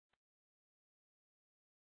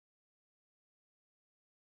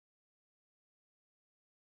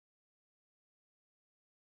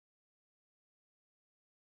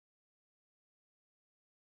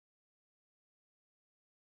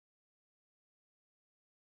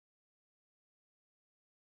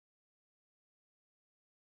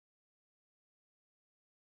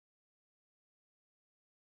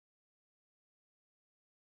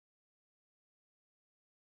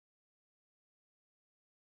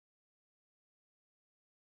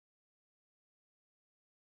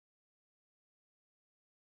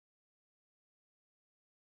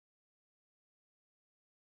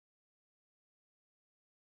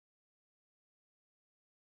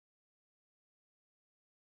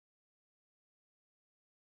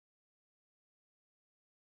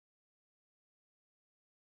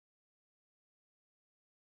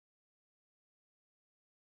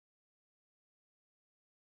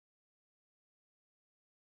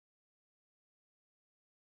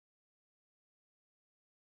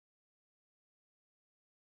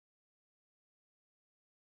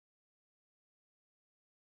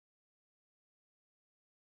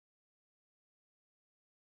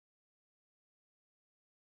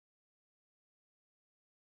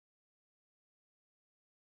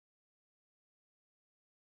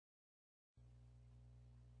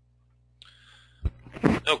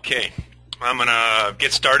Okay, I'm going to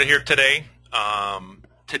get started here today.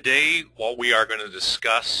 Today, what we are going to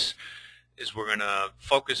discuss is we're going to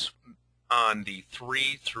focus on the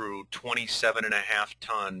 3 through 27.5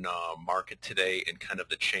 ton market today and kind of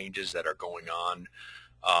the changes that are going on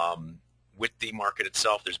with the market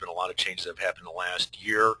itself. There's been a lot of changes that have happened in the last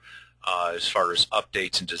year as far as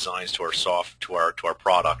updates and designs to our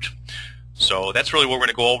product. So that's really what we're going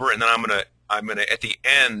to go over, and then I'm going to at the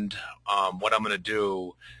end, what I'm going to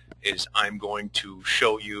do is I'm going to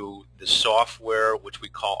show you the software, which we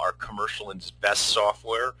call our commercial invest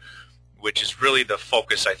software, which is really the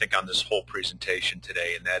focus, I think, on this whole presentation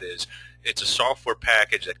today, and that is it's a software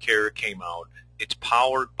package that Carrier came out. It's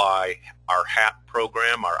powered by our HAP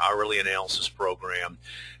program, our hourly analysis program,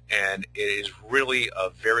 and it is really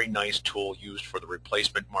a very nice tool used for the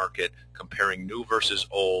replacement market, comparing new versus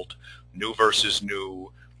old, new versus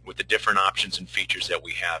new, with the different options and features that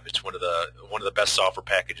we have. It's one of the best software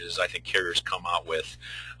packages I think Carrier's come out with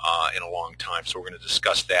in a long time. So we're going to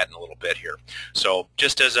discuss that in a little bit here. So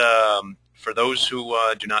just as for those who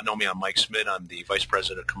do not know me, I'm Mike Smith. I'm the Vice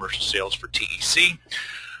President of Commercial Sales for TEC.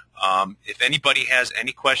 If anybody has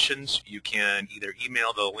any questions, you can either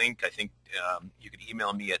email the link. I think you can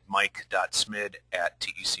email me at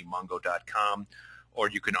mike.smid@tecmungo.com, or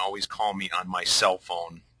you can always call me on my cell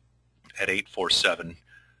phone at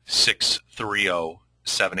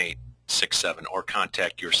 847-630-7867, or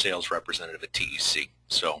contact your sales representative at TEC.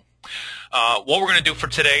 So what we're going to do for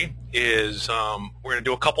today is we're going to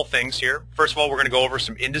do a couple things here. First of all, we're going to go over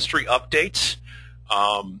some industry updates,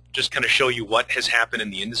 just kind of show you what has happened in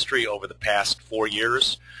the industry over the past 4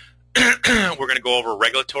 years. We're going to go over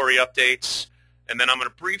regulatory updates, and then I'm going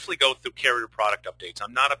to briefly go through Carrier product updates.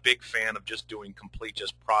 I'm not a big fan of just doing complete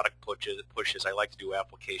product pushes. I like to do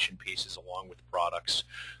application pieces along with products.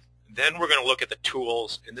 Then we're going to look at the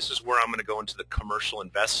tools, and this is where I'm going to go into the commercial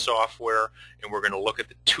invest software, and we're going to look at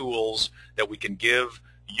the tools that we can give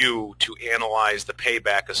you to analyze the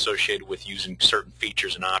payback associated with using certain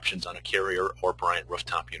features and options on a Carrier or Bryant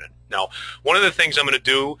rooftop unit. Now, one of the things I'm going to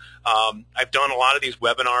do, I've done a lot of these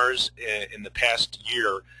webinars in the past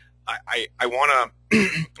year. I want to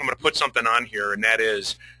I'm going to put something on here, and that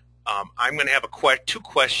is I'm going to have two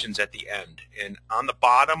questions at the end, and on the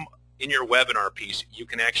bottom in your webinar piece, you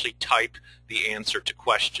can actually type the answer to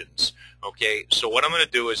questions. Okay, so what I'm going to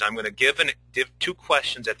do is I'm going to give two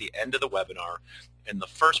questions at the end of the webinar, and the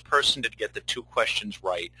first person to get the two questions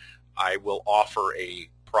right, I will offer a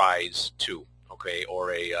prize to. Okay,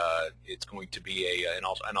 or it's going to be and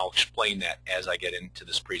I'll explain that as I get into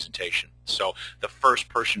this presentation. So the first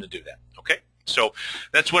person to do that. Okay, so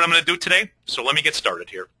that's what I'm going to do today. So let me get started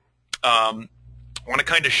here. I want to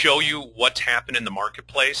kind of show you what's happened in the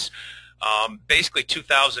marketplace. Basically,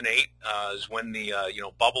 2008 is when the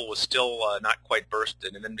bubble was still not quite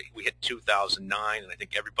bursted, and then we hit 2009, and I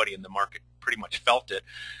think everybody in the market pretty much felt it,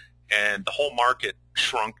 and the whole market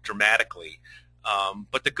shrunk dramatically.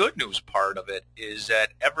 But the good news part of it is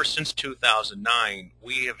that ever since 2009,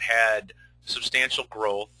 we have had substantial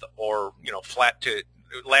growth, or flat to.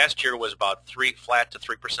 Last year was about flat to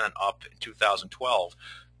 3% up in 2012.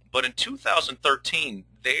 But in 2013,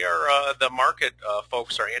 the market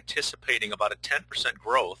folks are anticipating about a 10%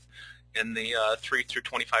 growth in the 3 through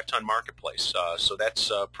 25 ton marketplace. So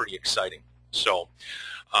that's pretty exciting. So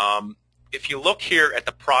if you look here at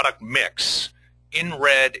the product mix, in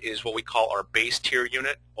red is what we call our base tier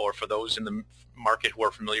unit, or for those in the market who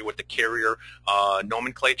are familiar with the Carrier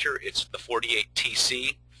nomenclature, it's the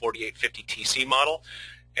 48TC, 4850TC model.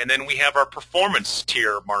 And then we have our performance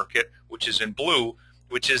tier market, which is in blue,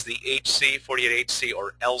 which is the HC, 48HC,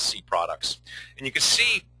 or LC products. And you can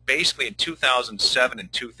see basically in 2007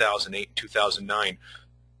 and 2008 and 2009,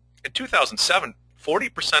 in 2007,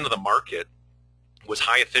 40% of the market was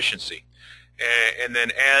high efficiency. And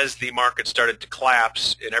then as the market started to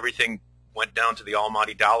collapse and everything went down to the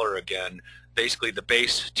almighty dollar again, basically the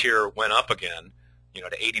base tier went up again,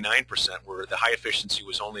 to 89%, where the high efficiency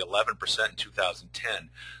was only 11% in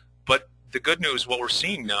 2010. But the good news, what we're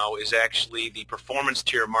seeing now, is actually the performance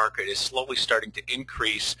tier market is slowly starting to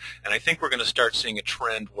increase, and I think we're going to start seeing a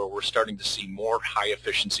trend where we're starting to see more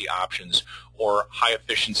high-efficiency options or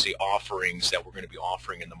high-efficiency offerings that we're going to be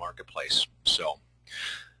offering in the marketplace. So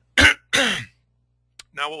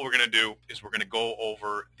now what we're going to do is we're going to go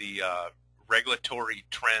over the regulatory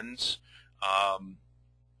trends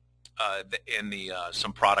and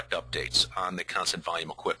some product updates on the constant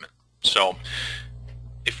volume equipment. So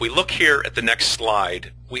if we look here at the next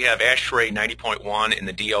slide, we have ASHRAE 90.1 in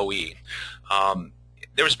the DOE.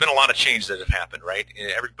 There's been a lot of changes that have happened, right?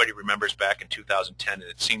 Everybody remembers back in 2010, and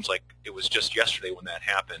it seems like it was just yesterday when that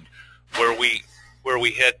happened, where we where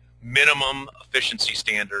we hit minimum efficiency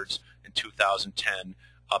standards in 2010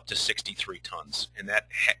 up to 63 tons, and that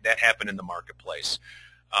happened in the marketplace.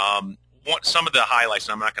 Some of the highlights,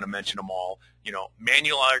 and I'm not going to mention them all,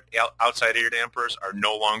 manual outside air dampers are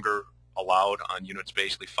no longer allowed on units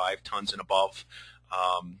basically 5 tons and above.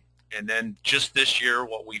 And then just this year,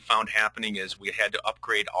 what we found happening is we had to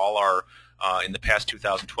upgrade all our, in the past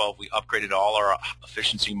 2012, we upgraded all our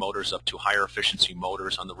efficiency motors up to higher efficiency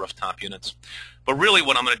motors on the rooftop units. But really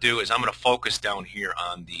what I'm going to do is I'm going to focus down here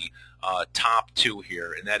on the top two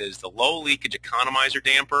here, and that is the low leakage economizer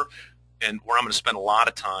damper, and where I'm going to spend a lot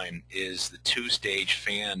of time is the 2-stage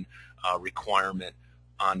fan requirement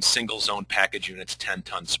on single zone package units 10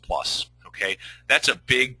 tons plus. Okay, that's a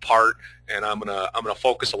big part, and I'm gonna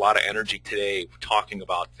focus a lot of energy today talking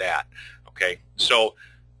about that. Okay, so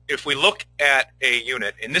if we look at a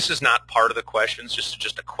unit, and this is not part of the questions,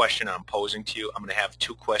 just a question I'm posing to you. I'm going to have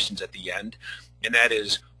 2 questions at the end, and that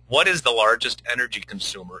is, what is the largest energy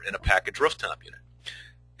consumer in a package rooftop unit?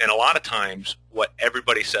 And a lot of times, what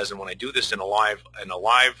everybody says, and when I do this in a live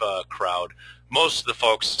crowd, most of the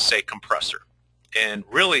folks say compressor. And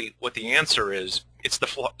really, what the answer is, it's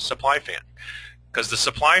the supply fan, because the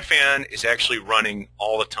supply fan is actually running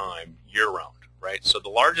all the time, year-round, right? So the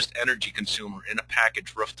largest energy consumer in a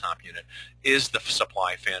package rooftop unit is the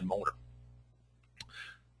supply fan motor.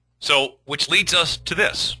 So, which leads us to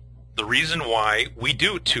this, the reason why we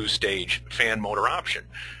do 2-stage fan motor option.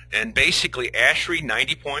 And basically, ASHRAE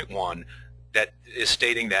 90.1 that is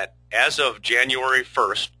stating that as of January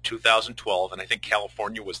 1st, 2012, and I think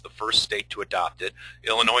California was the first state to adopt it.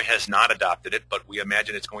 Illinois has not adopted it, but we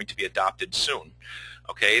imagine it's going to be adopted soon.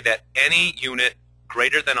 Okay, that any unit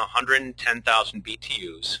greater than 110,000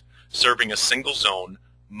 BTUs serving a single zone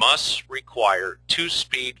must require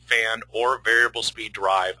 2-speed fan or variable speed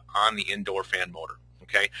drive on the indoor fan motor.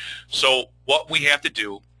 Okay, so what we have to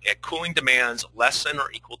do at cooling demands less than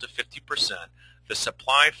or equal to 50%, the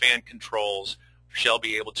supply fan controls shall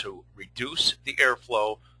be able to reduce the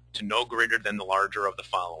airflow to no greater than the larger of the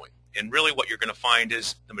following. And really what you're going to find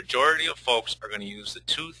is the majority of folks are going to use the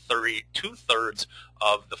two-thirds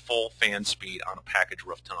of the full fan speed on a package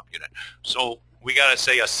rooftop unit. So we got to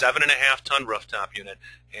say a 7.5-ton rooftop unit,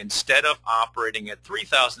 instead of operating at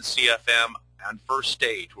 3,000 CFM on first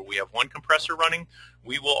stage where we have 1 compressor running,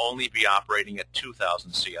 we will only be operating at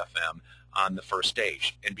 2,000 CFM on the first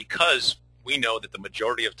stage. And because we know that the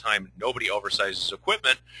majority of time nobody oversizes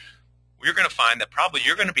equipment, you're going to find that probably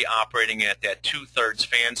you're going to be operating at that 2/3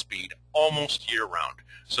 fan speed almost year-round.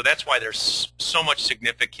 So that's why there's so much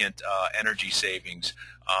significant energy savings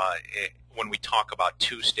when we talk about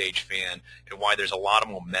 2-stage fan, and why there's a lot of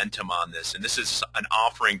momentum on this. And this is an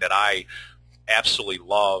offering that I absolutely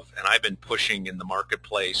love, and I've been pushing in the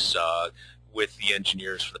marketplace with the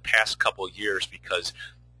engineers for the past couple of years, because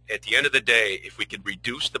at the end of the day, if we could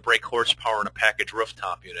reduce the brake horsepower in a package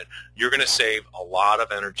rooftop unit, you're going to save a lot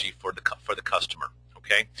of energy for the customer.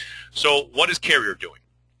 Okay, so what is Carrier doing?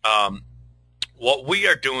 What we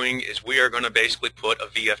are doing is we are going to basically put a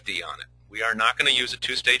VFD on it. We are not going to use a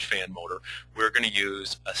 2-stage fan motor. We're going to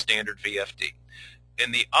use a standard VFD.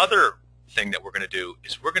 And the other thing that we're going to do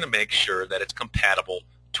is we're going to make sure that it's compatible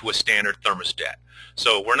to a standard thermostat.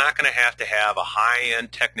 So we're not going to have a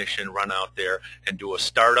high-end technician run out there and do a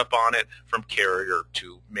startup on it from Carrier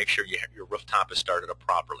to make sure your rooftop is started up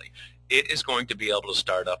properly. It is going to be able to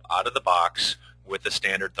start up out of the box with a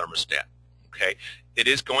standard thermostat. Okay, it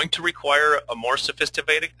is going to require a more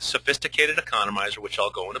sophisticated economizer, which I'll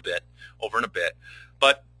go over in a bit.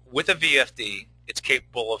 But with a VFD, it's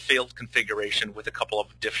capable of field configuration with a couple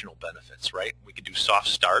of additional benefits. Right, we can do soft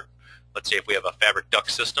start. Let's say if we have a fabric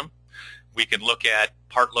duct system, we can look at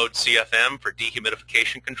part load CFM for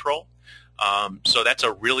dehumidification control. So that's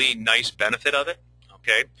a really nice benefit of it.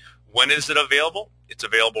 Okay, when is it available? It's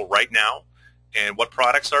available right now. And what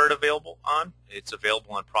products are it available on? It's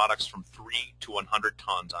available on products from 3 to 100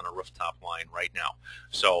 tons on a rooftop line right now.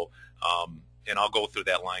 So, and I'll go through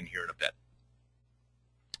that line here in a bit.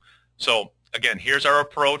 So again, here's our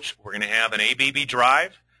approach. We're going to have an ABB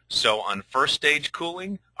drive. So on first stage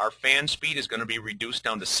cooling, our fan speed is going to be reduced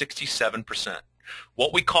down to 67%.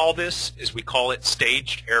 What we call this is we call it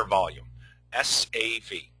staged air volume,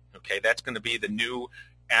 SAV. Okay, that's going to be the new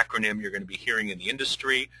acronym you're going to be hearing in the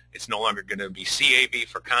industry. It's no longer going to be CAV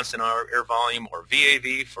for constant air volume or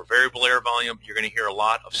VAV for variable air volume. You're going to hear a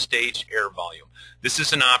lot of staged air volume. This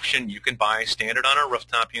is an option you can buy standard on our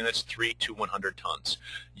rooftop units, 3 to 100 tons.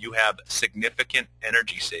 You have significant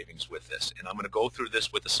energy savings with this, and I'm going to go through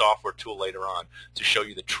this with the software tool later on to show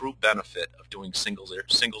you the true benefit of doing single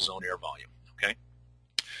zone air volume. Okay.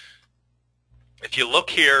 If you look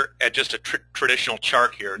here at just a traditional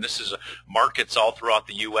chart here, and this is markets all throughout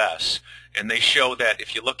the U.S., and they show that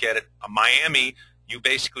if you look at it, Miami, you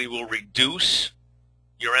basically will reduce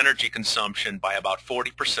your energy consumption by about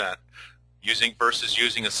 40% versus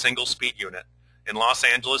using a single speed unit. In Los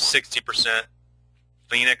Angeles, 60%.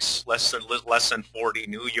 Phoenix, less than 40.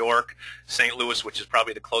 New York, St. Louis, which is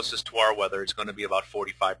probably the closest to our weather, is going to be about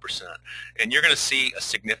 45%. And you're going to see a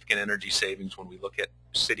significant energy savings when we look at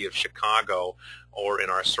the city of Chicago or in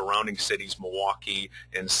our surrounding cities, Milwaukee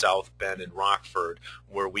and South Bend and Rockford,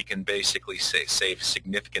 where we can basically save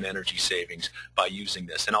significant energy savings by using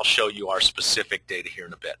this. And I'll show you our specific data here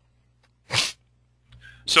in a bit.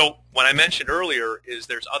 So what I mentioned earlier is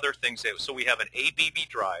there's other things. So we have an ABB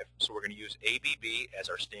drive. So we're going to use ABB as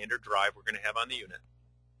our standard drive we're going to have on the unit.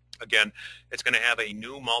 Again, it's going to have a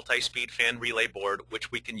new multi-speed fan relay board,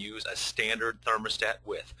 which we can use a standard thermostat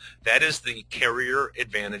with. That is the Carrier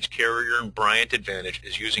advantage. Carrier and Bryant advantage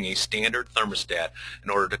is using a standard thermostat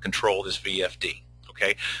in order to control this VFD.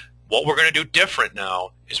 Okay. What we're going to do different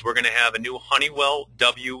now is we're going to have a new Honeywell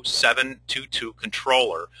W722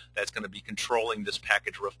 controller that's going to be controlling this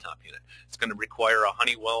package rooftop unit. It's going to require a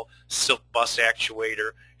Honeywell silk bus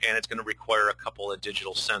actuator, and it's going to require a couple of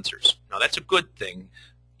digital sensors. Now that's a good thing.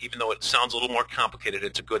 Even though it sounds a little more complicated,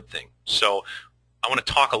 it's a good thing. So I want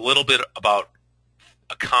to talk a little bit about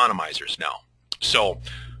economizers now. So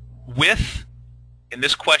and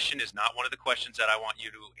this question is not one of the questions that I want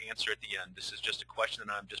you to answer at the end. This is just a question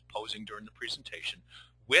that I'm just posing during the presentation.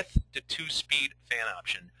 With the two-speed fan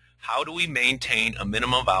option, how do we maintain a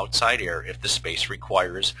minimum of outside air if the space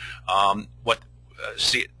requires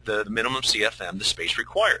the minimum CFM the space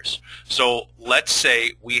requires? So let's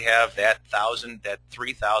say we have that 3,000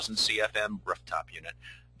 CFM rooftop unit,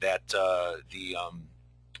 that the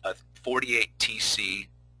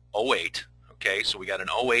 48TC08. Okay, so we got an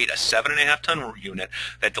 08, a 7.5-ton unit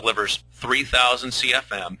that delivers 3,000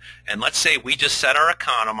 CFM, and let's say we just set our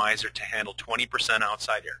economizer to handle 20%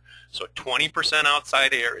 outside air. So 20%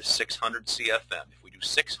 outside air is 600 CFM. If we do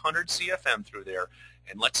 600 CFM through there,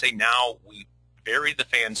 and let's say now we vary the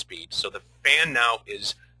fan speed, so the fan now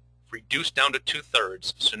is reduced down to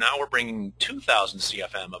 2/3, so now we're bringing 2,000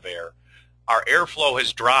 CFM of air. Our airflow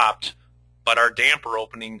has dropped, but our damper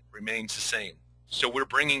opening remains the same. So we're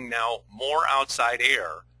bringing now more outside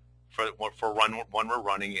air when we're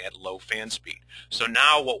running at low fan speed. So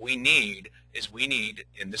now what we need,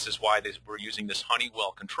 and this is why we're using this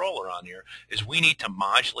Honeywell controller on here, is we need to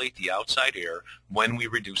modulate the outside air when we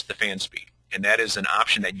reduce the fan speed. And that is an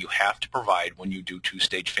option that you have to provide when you do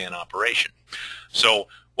two-stage fan operation. So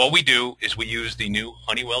what we do is we use the new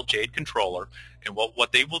Honeywell Jade controller, and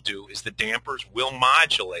what they will do is the dampers will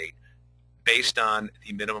modulate based on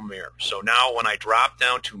the minimum air. So now when I drop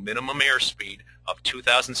down to minimum airspeed of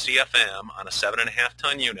 2,000 CFM on a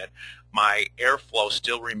 7.5-ton unit, my airflow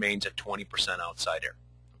still remains at 20% outside air.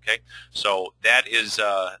 Okay, so that is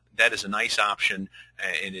a nice option,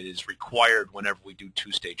 and it is required whenever we do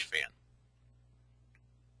two-stage fan.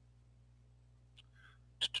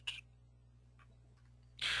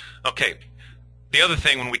 Okay, the other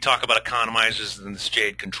thing when we talk about economizers in this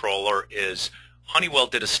Jade controller is Honeywell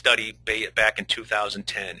did a study back in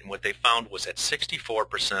 2010, and what they found was that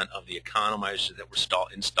 64% of the economizers that were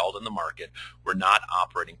installed in the market were not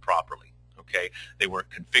operating properly. Okay, they weren't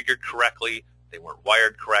configured correctly, they weren't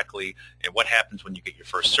wired correctly, and what happens when you get your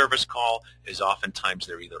first service call is oftentimes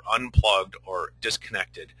they're either unplugged or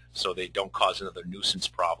disconnected, so they don't cause another nuisance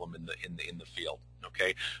problem in the field.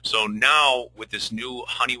 Okay, so now with this new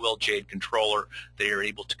Honeywell Jade controller, they are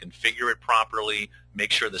able to configure it properly,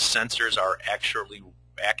 make sure the sensors are actually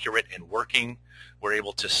accurate and working. We're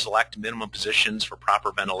able to select minimum positions for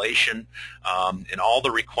proper ventilation, and all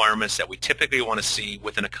the requirements that we typically want to see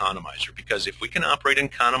with an economizer. Because if we can operate in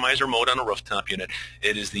economizer mode on a rooftop unit,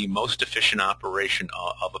 it is the most efficient operation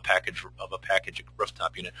of a package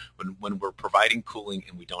rooftop unit when we're providing cooling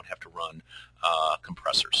and we don't have to run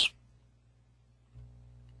compressors.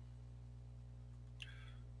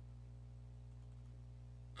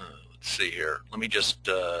 Let's see here. Let me just,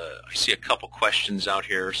 I see a couple questions out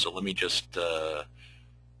here, so let me just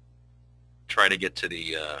try to get to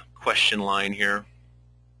the question line here.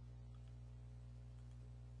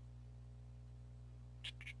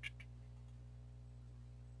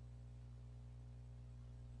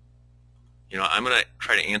 You know, I'm going to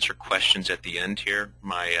try to answer questions at the end here,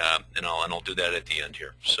 and I'll do that at the end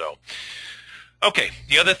here. So, okay,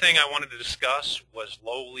 the other thing I wanted to discuss was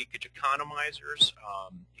low leakage economizers.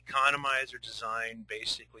 Economizer design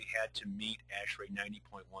basically had to meet ASHRAE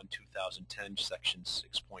 90.1 2010 section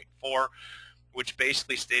 6.4. which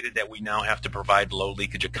basically stated that we now have to provide low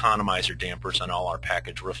leakage economizer dampers on all our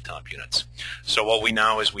package rooftop units. So what we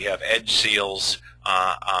now is we have edge seals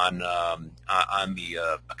on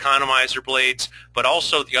the economizer blades, but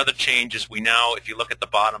also the other change is we now, if you look at the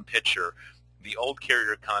bottom picture, the old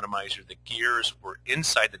Carrier economizer, the gears were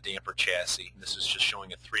inside the damper chassis. And this is just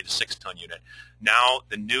showing a 3 to 6 ton unit. Now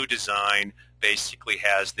the new design basically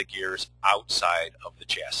has the gears outside of the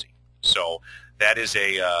chassis. So that is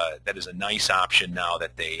a nice option now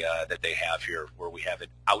that they have here, where we have it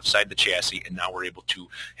outside the chassis, and now we're able to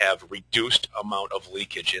have reduced amount of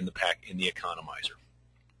leakage in the economizer.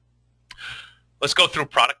 Let's go through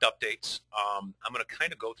product updates. I'm going to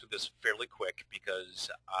kind of go through this fairly quick because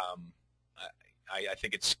I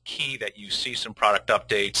think it's key that you see some product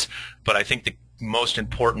updates, but I think the most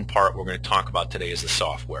important part we're going to talk about today is the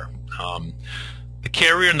software. The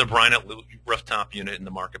Carrier and the Bryant rooftop unit in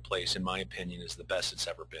the marketplace, in my opinion, is the best it's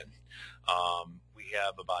ever been. We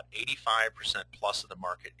have about 85% plus of the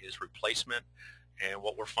market is replacement, and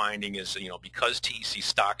what we're finding is, because TEC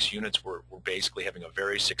stocks units, we're basically having a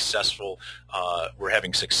very successful, we're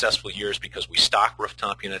having successful years because we stock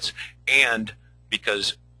rooftop units, and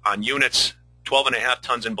because on units 12.5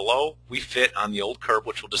 tons and below, we fit on the old curb,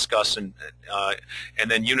 which we'll discuss, and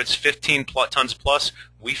then units 15 tons plus,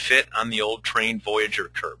 we fit on the old Train Voyager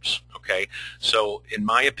curbs. Okay, so in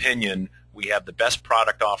my opinion, we have the best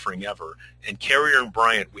product offering ever. And Carrier and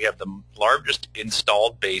Bryant, we have the largest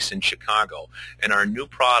installed base in Chicago, and our new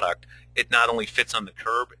product, it not only fits on the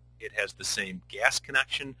curb, it has the same gas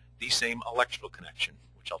connection, the same electrical connection,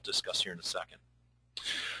 which I'll discuss here in a second.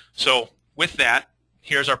 So with that,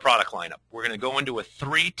 here's our product lineup. We're going to go into a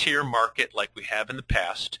 3-tier market like we have in the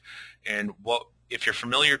past. And if you're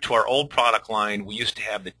familiar to our old product line, we used to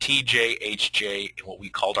have the TJ, HJ, and what we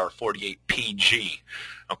called our 48PG.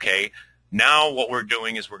 Okay. Now what we're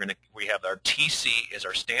doing is we have our TC as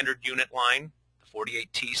our standard unit line, the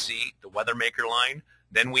 48TC, the Weathermaker line.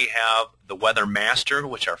 Then we have the Weathermaster,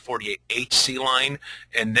 which is our 48HC line,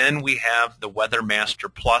 and then we have the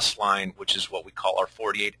Weathermaster Plus line, which is what we call our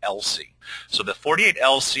 48LC. So the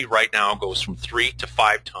 48LC right now goes from 3 to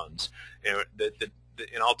 5 tons, and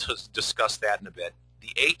I'll discuss that in a bit.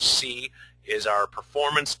 The HC is our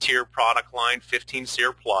performance tier product line, 15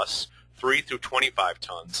 SEER Plus, 3 through 25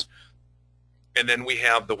 tons, and then we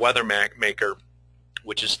have the Weathermaker,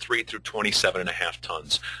 which is 3 through 27.5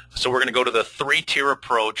 tons. So we're going to go to the 3-tier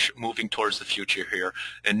approach moving towards the future here,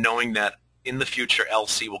 and knowing that in the future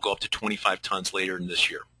LC will go up to 25 tons later in this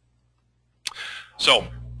year. So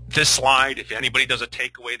this slide, if anybody does a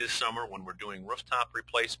takeaway this summer when we're doing rooftop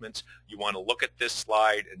replacements, you want to look at this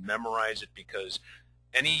slide and memorize it, because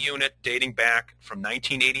any unit dating back from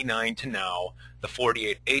 1989 to now, the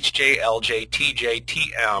 48 HJ, LJ, TJ,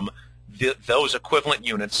 TM, those equivalent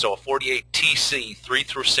units, so a 48 TC 3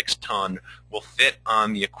 through 6 ton will fit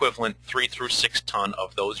on the equivalent 3 through 6 ton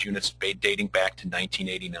of those units dating back to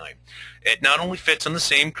 1989. It not only fits on the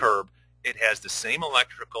same curb, it has the same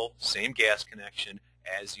electrical, same gas connection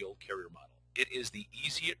as the old Carrier model. It is the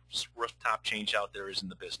easiest rooftop change out there is in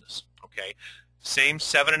the business. Okay, same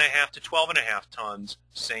 7.5 to 12.5 tons,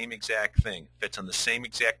 same exact thing. Fits on the same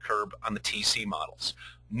exact curb on the TC models.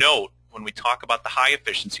 Note, when we talk about the high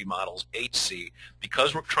efficiency models, HC,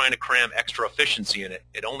 because we're trying to cram extra efficiency in it,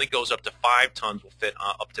 it only goes up to 5 tons will fit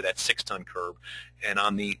up to that 6 ton curb, and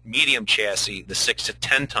on the medium chassis, the 6 to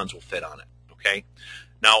 10 tons will fit on it. Okay.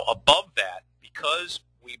 Now above that, because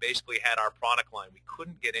we basically had our product line, we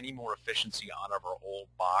couldn't get any more efficiency out of our old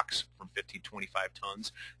box from 15 to 25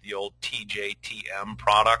 tons, the old TJ, TM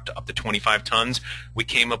product up to 25 tons. We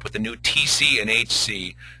came up with a new TC and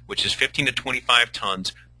HC, which is 15 to 25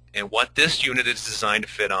 tons. And what this unit is designed to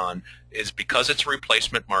fit on is, because it's a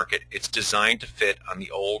replacement market, it's designed to fit on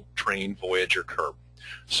the old Train Voyager curb.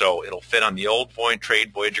 So it'll fit on the old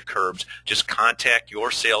Train Voyager curbs. Just contact your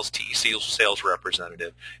TEC sales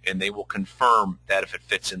representative, and they will confirm that if it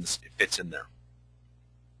fits in there.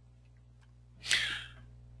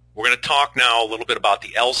 We're going to talk now a little bit about the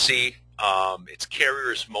LC. It's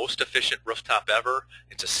Carrier's most efficient rooftop ever.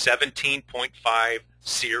 It's a 17.5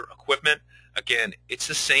 SEER equipment. Again, it's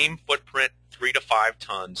the same footprint, 3 to 5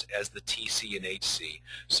 tons, as the TC and HC.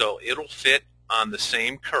 So it'll fit on the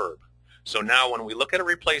same curb. So now when we look at a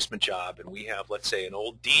replacement job and we have, let's say, an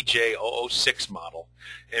old DJ 006 model,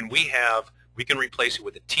 and we can replace it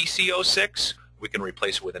with a TC 06, we can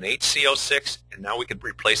replace it with an HC06, and now we can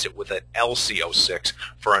replace it with an LC06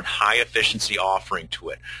 for a high efficiency offering to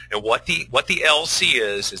it. And what the LC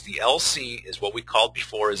is the LC is what we called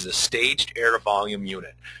before is the staged air volume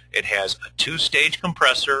unit. It has a two-stage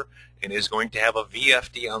compressor and is going to have a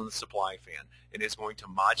VFD on the supply fan. It is going to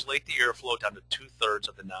modulate the airflow down to 2/3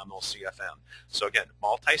 of the nominal CFM. So again,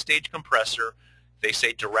 multi-stage compressor. They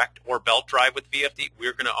say direct or belt drive with VFD.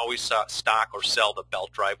 We're going to always stock or sell the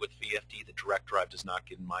belt drive with VFD. The direct drive does not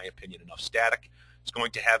get, in my opinion, enough static. It's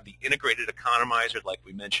going to have the integrated economizer, like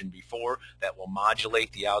we mentioned before, that will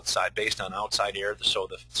modulate the outside based on outside air. So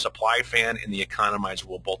the supply fan and the economizer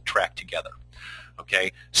will both track together.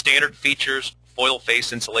 Okay. Standard features: foil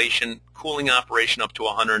face insulation, cooling operation up to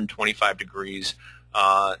 125 degrees,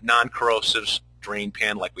 non-corrosive drain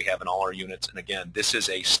pan like we have in all our units. And again, this is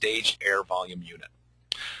a staged air volume unit.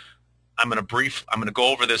 I'm going to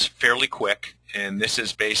go over this fairly quick, and this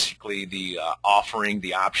is basically the offering,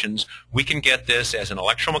 the options. We can get this as an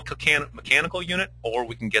electromechanical unit, or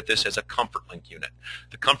we can get this as a Comfort Link unit.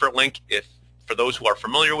 The Comfort Link, for those who are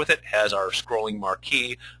familiar with it, has our scrolling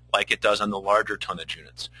marquee like it does on the larger tonnage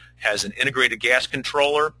units. Has an integrated gas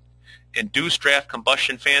controller, induced draft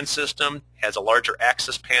combustion fan system, has a larger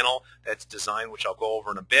access panel that's designed, which I'll go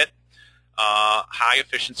over in a bit. High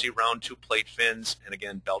efficiency round 2 plate fins, and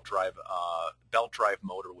again belt drive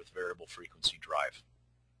motor with variable frequency drive.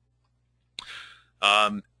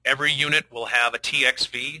 Every unit will have a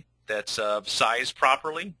TXV that's sized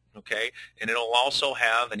properly, okay, and it'll also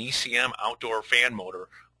have an ECM outdoor fan motor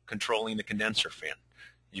controlling the condenser fan.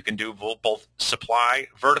 You can do both supply,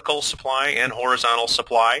 vertical supply and horizontal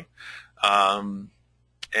supply.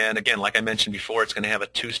 And again, like I mentioned before, it's going to have a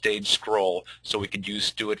 2-stage scroll, so we could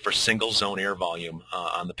do it for single zone air volume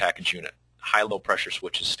on the package unit. High-low pressure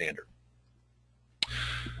switch is standard.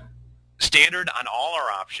 Standard on all our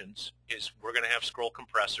options is we're going to have scroll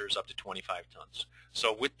compressors up to 25 tons.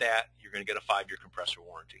 So with that, you're going to get a 5-year compressor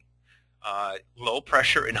warranty. Low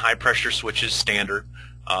pressure and high pressure switches standard.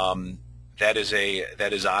 That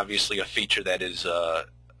is obviously a feature that is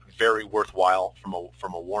very worthwhile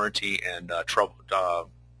from a warranty and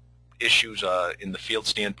issues in the field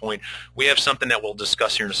standpoint. We have something that we'll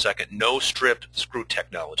discuss here in a second: no stripped screw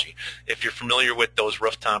technology. If you're familiar with those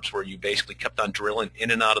rooftops where you basically kept on drilling in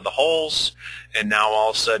and out of the holes, and now all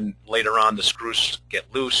of a sudden later on the screws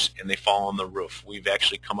get loose and they fall on the roof, we've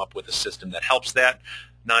actually come up with a system that helps that.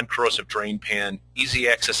 Non-corrosive drain pan, easy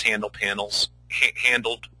access handled panels,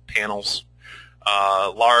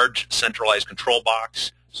 large centralized control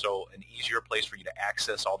box, so an easier place for you to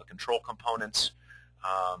access all the control components,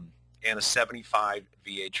 and a 75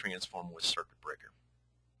 VA transformer with circuit breaker.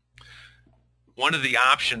 One of the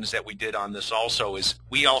options that we did on this also is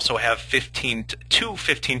we also have two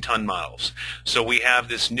 15-ton models. So we have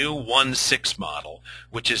this new 1.6 model,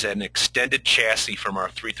 which is an extended chassis from our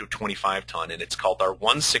 3 through 25 ton, and it's called our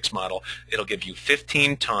 1.6 model. It'll give you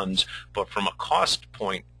 15 tons, but from a cost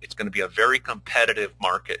point, it's going to be a very competitive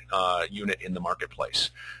market unit in the marketplace.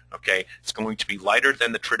 Okay, it's going to be lighter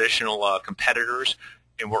than the traditional competitors,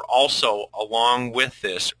 and we're also, along with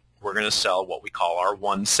this, we're going to sell what we call our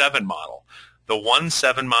 1.7 model. The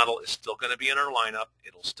 1.7 model is still going to be in our lineup.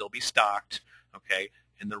 It'll still be stocked, okay?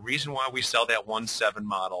 And the reason why we sell that 1.7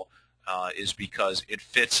 model is because it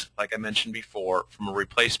fits, like I mentioned before, from a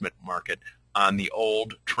replacement market on the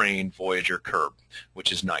old train Voyager curb,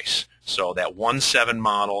 which is nice. So that 1.7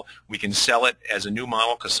 model, we can sell it as a new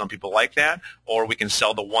model because some people like that, or we can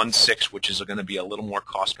sell the 1.6, which is going to be a little more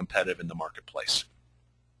cost competitive in the marketplace.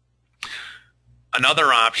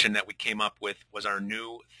 Another option that we came up with was our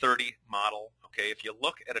new 30 model. Okay, if you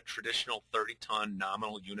look at a traditional 30-ton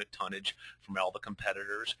nominal unit tonnage from all the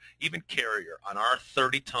competitors, even Carrier, on our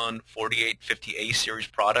 30-ton 4850A series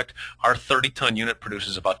product, our 30-ton unit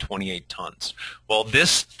produces about 28 tons. Well,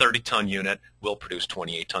 this 30-ton unit will produce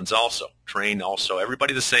 28 tons also. Train also,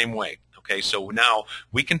 everybody the same way. Okay, so now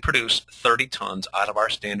we can produce 30 tons out of our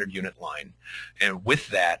standard unit line, and with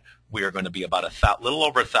that, we are going to be about a little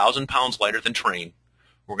over 1,000 pounds lighter than Train.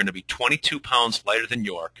 We're going to be 22 pounds lighter than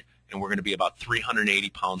York, and we're going to be about 380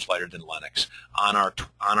 pounds lighter than Lennox on our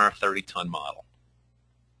 30-ton model.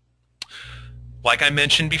 Like I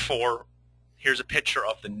mentioned before, here's a picture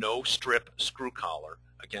of the no-strip screw collar.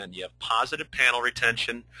 Again, you have positive panel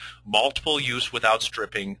retention, multiple use without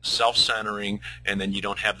stripping, self-centering, and then you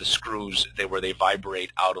don't have the screws where they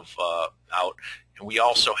vibrate out. And we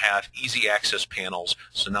also have easy access panels,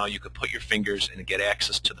 so now you could put your fingers and get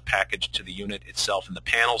access to the package, to the unit itself and the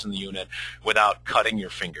panels in the unit without cutting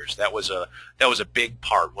your fingers. That was a big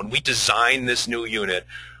part. When we designed this new unit,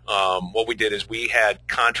 what we did is we had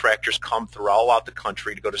contractors come all out the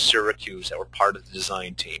country to go to Syracuse that were part of the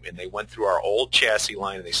design team, and they went through our old chassis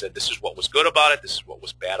line and they said this is what was good about it, this is what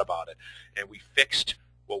was bad about it, and we fixed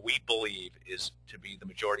what we believe is to be the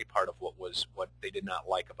majority part of what they did not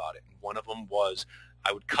like about it. And one of them was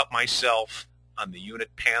I would cut myself on the unit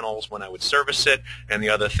panels when I would service it, and the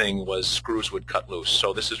other thing was screws would cut loose.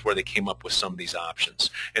 So this is where they came up with some of these options.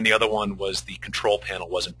 And the other one was the control panel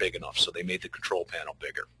wasn't big enough, so they made the control panel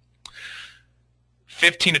bigger.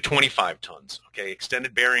 15 to 25 tons. Okay,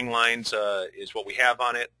 extended bearing lines is what we have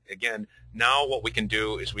on it. Again, now what we can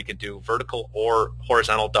do is we can do vertical or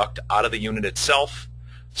horizontal duct out of the unit itself,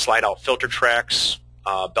 slide out filter tracks,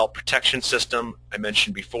 belt protection system. I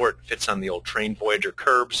mentioned before it fits on the old Train Voyager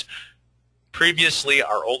curbs. Previously,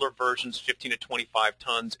 our older versions, 15 to 25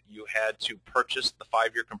 tons, you had to purchase the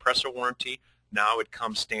 5-year compressor warranty. Now it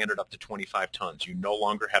comes standard up to 25 tons. You no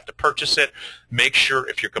longer have to purchase it. Make sure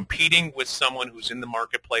if you're competing with someone who's in the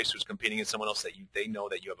marketplace, who's competing with someone else, that they know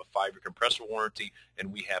that you have a 5-year compressor warranty,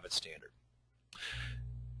 and we have it standard.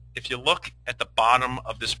 If you look at the bottom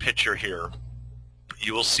of this picture here,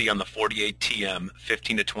 you will see on the 48TM,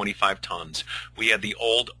 15 to 25 tons, we had the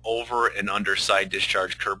old over and under side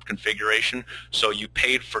discharge curb configuration. So you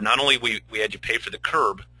paid for, not only we had you pay for the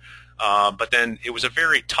curb, but then it was a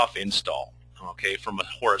very tough install, okay, from a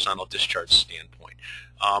horizontal discharge standpoint.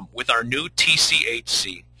 With our new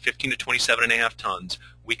TC8C, 15 to 27.5 tons,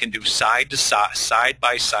 we can do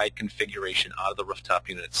side-by-side configuration out of the rooftop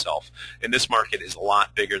unit itself. And this market is a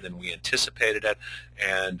lot bigger than we anticipated it.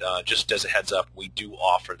 And just as a heads up, we do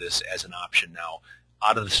offer this as an option now.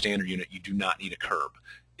 Out of the standard unit, you do not need a curb.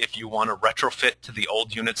 If you want to retrofit to the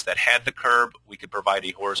old units that had the curb, we could provide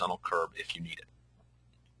a horizontal curb if you need it.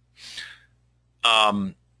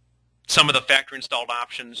 Some of the factory installed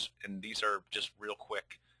options, and these are just real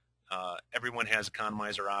quick. Everyone has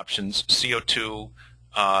economizer options. CO2,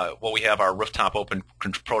 what we have our rooftop open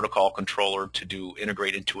protocol controller to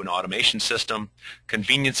integrate into an automation system.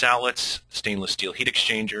 Convenience outlets, stainless steel heat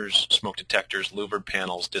exchangers, smoke detectors, louvered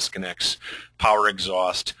panels, disconnects, power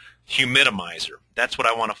exhaust, humidizer. That's what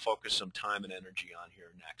I want to focus some time and energy on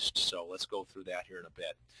here next. So let's go through that here in a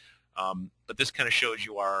bit. But this kind of shows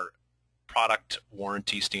you our product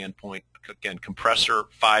warranty standpoint. Again, compressor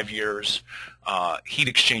 5 years, heat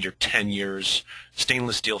exchanger 10 years,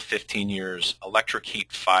 stainless steel 15 years, electric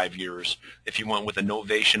heat 5 years. If you went with a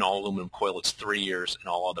Novation all aluminum coil, it's 3 years, and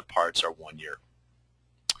all other parts are 1 year.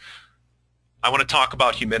 I want to talk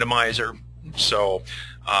about humidizer, so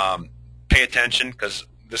pay attention because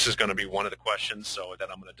this is going to be one of the questions that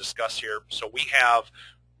I'm going to discuss here. So we have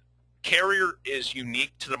Carrier is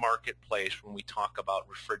unique to the marketplace when we talk about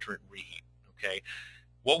refrigerant reheat, okay?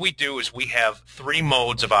 What we do is we have 3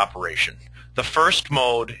 modes of operation. The first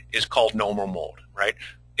mode is called normal mode, right?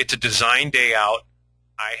 It's a design day out.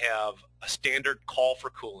 I have a standard call for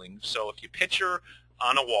cooling. So if you picture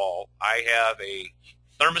on a wall, I have a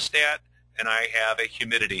thermostat and I have a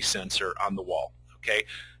humidity sensor on the wall, okay?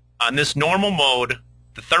 On this normal mode,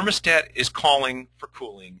 the thermostat is calling for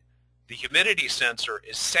cooling. The humidity sensor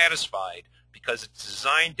is satisfied because it's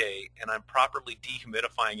design day and I'm properly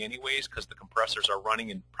dehumidifying anyways because the compressors are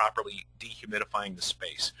running and properly dehumidifying the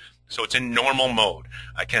space. So it's in normal mode.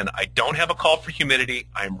 Again, I don't have a call for humidity.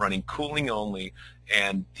 I'm running cooling only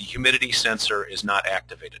and the humidity sensor is not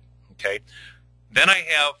activated. Okay. Then I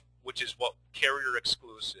have, which is what Carrier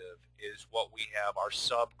exclusive, is what we have our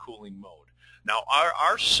sub-cooling mode. Now,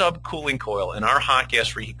 our sub-cooling coil and our hot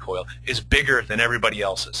gas reheat coil is bigger than everybody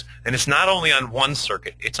else's. And it's not only on one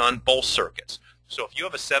circuit, it's on both circuits. So if you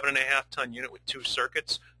have a 7.5-ton unit with 2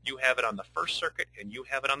 circuits, you have it on the first circuit and you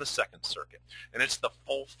have it on the second circuit. And it's the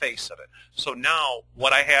full face of it. So now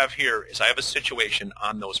what I have here is I have a situation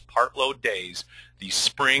on those part load days, the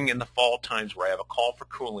spring and the fall times where I have a call for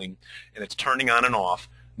cooling and it's turning on and off.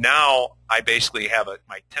 Now I basically have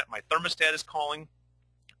my thermostat is calling,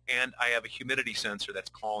 and I have a humidity sensor that's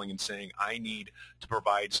calling and saying I need to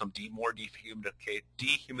provide some more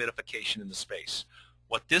dehumidification in the space.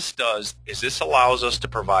 What this does is this allows us to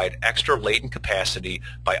provide extra latent capacity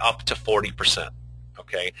by up to 40%.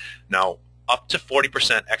 Okay, now up to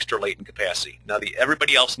 40% extra latent capacity. Now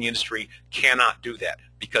everybody else in the industry cannot do that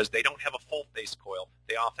because they don't have a full face coil.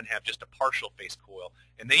 They often have just a partial face coil,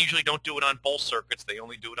 and they usually don't do it on both circuits. They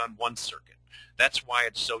only do it on one circuit. That's why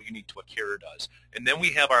it's so unique to what Carrier does. And then we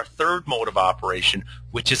have our third mode of operation,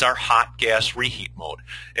 which is our hot gas reheat mode.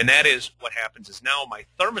 And that is what happens is now my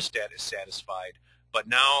thermostat is satisfied, but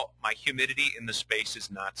now my humidity in the space is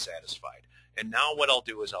not satisfied. And now what I'll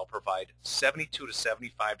do is I'll provide 72 to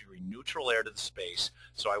 75 degree neutral air to the space,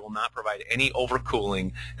 so I will not provide any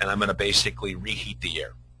overcooling, and I'm going to basically reheat the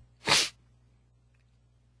air.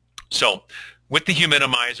 So with the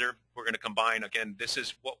humidizer, we're going to combine, again, this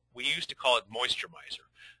is what we used to call it moisturizer.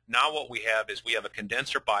 Now what we have is we have a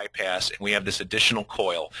condenser bypass, and we have this additional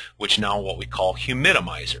coil, which now what we call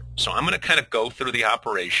humidizer. So I'm going to kind of go through the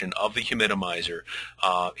operation of the humidizer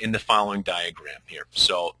in the following diagram here.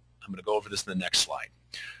 So I'm going to go over this in the next slide.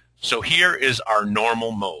 So here is our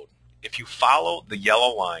normal mode. If you follow the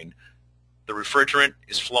yellow line, the refrigerant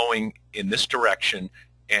is flowing in this direction,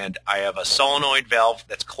 and I have a solenoid valve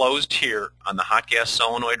that's closed here on the hot gas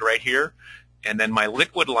solenoid right here, and then my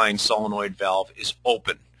liquid line solenoid valve is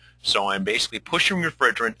open. So I'm basically pushing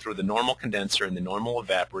refrigerant through the normal condenser and the normal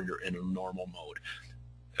evaporator in a normal mode.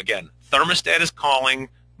 Again, thermostat is calling,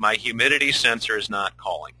 my humidity sensor is not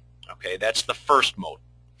calling. Okay, that's the first mode.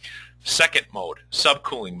 Second mode,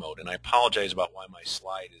 subcooling mode, and I apologize about why my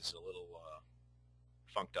slide is a little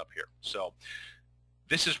funked up here. So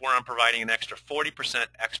this is where I'm providing an extra 40%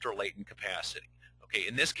 extra latent capacity. Okay,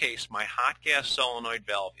 in this case, my hot gas solenoid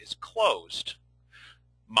valve is closed.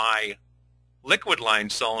 My liquid line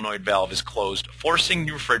solenoid valve is closed, forcing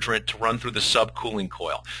the refrigerant to run through the subcooling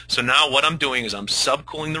coil. So now what I'm doing is I'm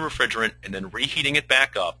subcooling the refrigerant and then reheating it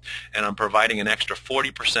back up, and I'm providing an extra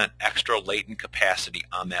 40% extra latent capacity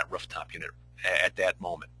on that rooftop unit at that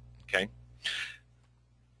moment. Okay.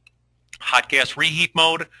 Hot gas reheat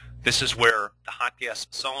mode, this is where the hot gas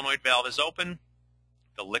solenoid valve is open,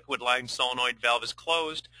 the liquid line solenoid valve is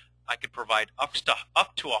closed. I could provide up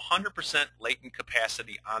to 100% latent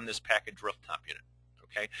capacity on this package rooftop unit.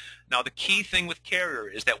 Okay. Now the key thing with Carrier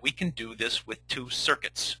is that we can do this with 2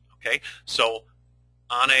 circuits. Okay. So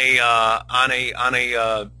on a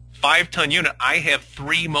 5-ton unit, I have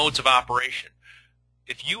 3 modes of operation.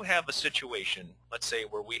 If you have a situation, let's say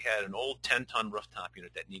where we had an old 10-ton rooftop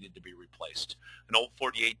unit that needed to be replaced, an old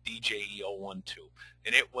 48 DJE012,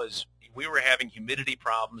 and we were having humidity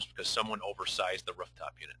problems because someone oversized the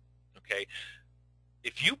rooftop unit. Okay,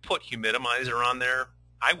 if you put humidizer on there,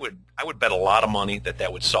 I would bet a lot of money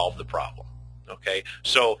that would solve the problem. Okay,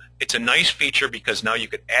 so it's a nice feature because now you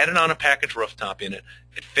could add it on a package rooftop unit,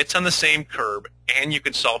 it fits on the same curb, and you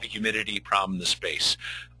can solve a humidity problem in the space.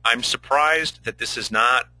 I'm surprised that this is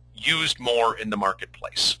not used more in the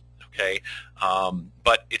marketplace. Okay,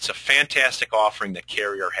 but it's a fantastic offering that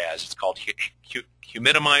Carrier has. It's called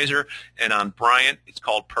humidizer, and on Bryant, it's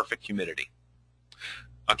called Perfect Humidity.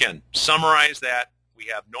 Again, summarize that. We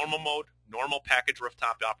have normal mode, normal package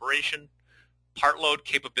rooftop operation, part load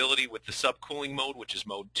capability with the subcooling mode, which is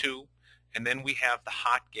mode 2, and then we have the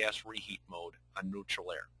hot gas reheat mode on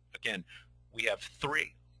neutral air. Again, we have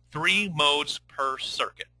three modes per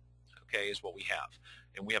circuit, okay, is what we have.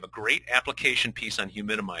 And we have a great application piece on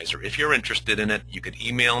humidizer. If you're interested in it, you could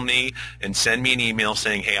email me and send me an email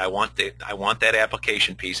saying, hey, I want that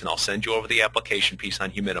application piece, and I'll send you over the application piece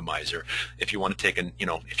on humidizer if you want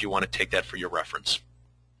to take that for your reference.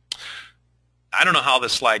 I don't know how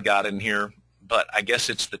this slide got in here, but I guess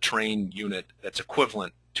it's the Train unit that's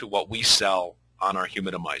equivalent to what we sell on our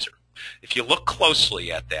humidizer. If you look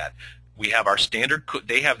closely at that, we have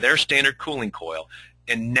they have their standard cooling coil,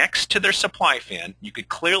 and next to their supply fan, you could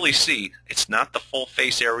clearly see it's not the full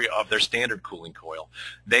face area of their standard cooling coil.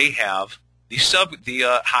 They have the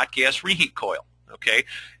hot gas reheat coil, okay?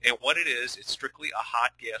 And what it is, it's strictly a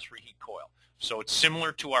hot gas reheat coil. So it's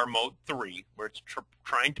similar to our mode 3, where it's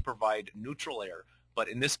trying to provide neutral air, but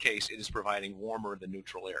in this case, it is providing warmer than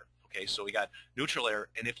neutral air. Okay, so we got neutral air,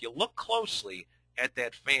 and if you look closely at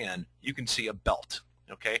that fan, you can see a belt.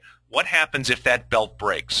 Okay, what happens if that belt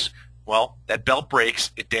breaks? Well, that belt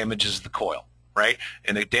breaks, it damages the coil, right?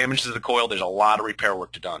 And it damages the coil, there's a lot of repair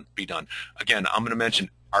work to be done. Again, I'm going to mention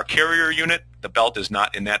our Carrier unit, the belt is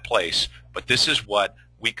not in that place, but this is what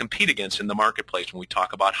we compete against in the marketplace when we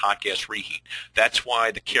talk about hot gas reheat. That's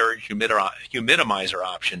why the Carrier humidizer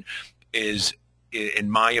option is, in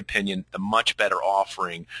my opinion, the much better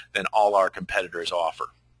offering than all our competitors offer.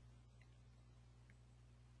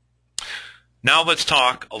 Now let's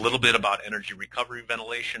talk a little bit about energy recovery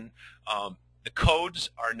ventilation. The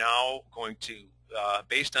codes are now going to,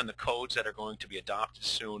 based on the codes that are going to be adopted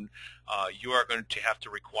soon, you are going to have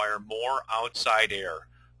to require more outside air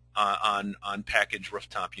on packaged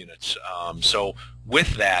rooftop units. So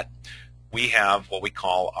with that, we have what we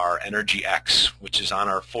call our Energy X, which is on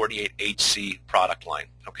our 48HC product line.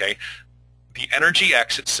 Okay, the Energy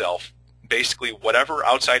X itself, basically whatever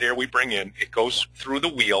outside air we bring in, it goes through the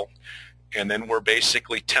wheel, and then we're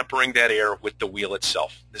basically tempering that air with the wheel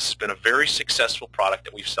itself. This has been a very successful product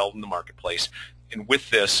that we've sold in the marketplace, And with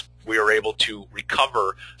this, we are able to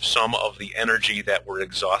recover some of the energy that we're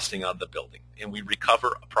exhausting out of the building. And we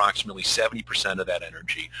recover approximately 70% of that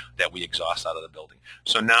energy that we exhaust out of the building.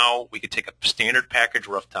 So now we could take a standard package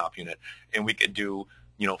rooftop unit and we could do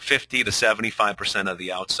 50 to 75% of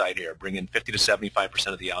the outside air, bring in 50 to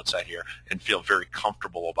 75% of the outside air, and feel very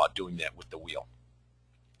comfortable about doing that with the wheel.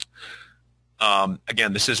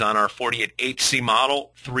 Again, this is on our 48HC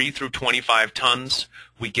model, 3 through 25 tons.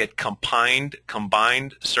 We get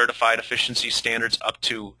combined certified efficiency standards up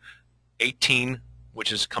to 18,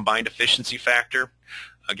 which is combined efficiency factor.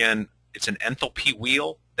 Again, it's an enthalpy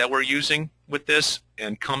wheel that we're using with this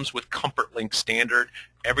and comes with ComfortLink standard.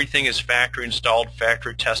 Everything is factory installed,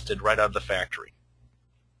 factory tested right out of the factory.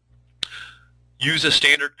 Use a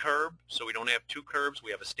standard curb, so we don't have two curbs.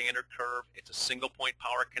 We have a standard curve. It's a single point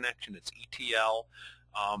power connection. It's ETL.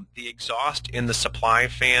 The exhaust in the supply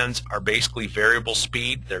fans are basically variable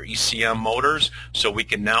speed. They're ECM motors, so we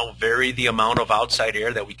can now vary the amount of outside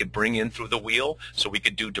air that we could bring in through the wheel. So we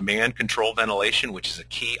could do demand control ventilation, which is a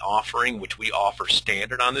key offering, which we offer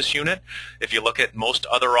standard on this unit. If you look at most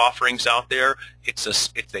other offerings out there,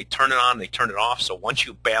 they turn it on, they turn it off. So once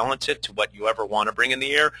you balance it to what you ever want to bring in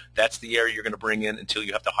the air, that's the air you're going to bring in until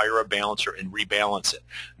you have to hire a balancer and rebalance it.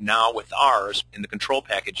 Now with ours, in the control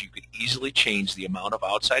package, you could easily change the amount of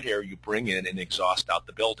outside air you bring in and exhaust out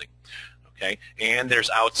the building. Okay, and there's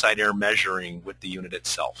outside air measuring with the unit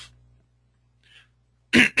itself.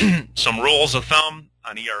 Some rules of thumb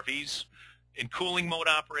on ERVs. In cooling mode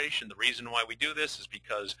operation, the reason why we do this is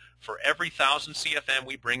because for every 1,000 CFM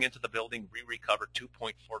we bring into the building, we recover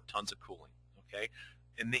 2.4 tons of cooling. Okay.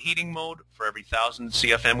 In the heating mode, for every 1,000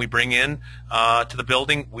 CFM we bring in to the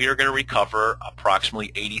building, we are going to recover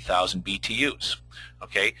approximately 80,000 BTUs.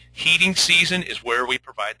 Okay, heating season is where we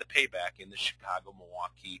provide the payback in the Chicago,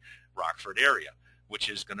 Milwaukee, Rockford area, which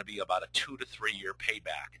is going to be about a 2 to 3 year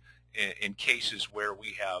payback in cases where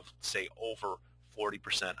we have, say, over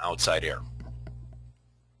 40% outside air.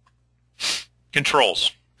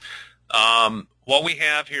 Controls. What we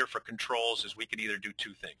have here for controls is we can either do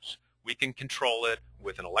two things. We can control it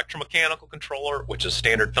with an electromechanical controller, which is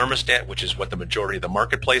standard thermostat, which is what the majority of the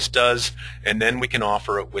marketplace does, and then we can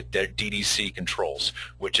offer it with their DDC controls,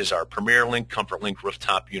 which is our Premier Link, ComfortLink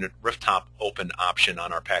rooftop unit, rooftop open option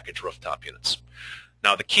on our package rooftop units.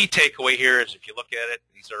 Now the key takeaway here is if you look at it,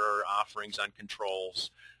 these are our offerings on controls.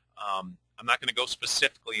 I'm not going to go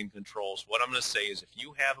specifically in controls. What I'm going to say is if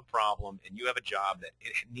you have a problem and you have a job that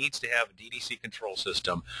it needs to have a DDC control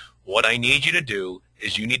system, what I need you to do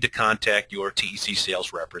is you need to contact your TEC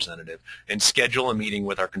sales representative and schedule a meeting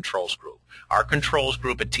with our controls group. Our controls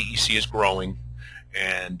group at TEC is growing,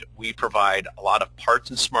 and we provide a lot of parts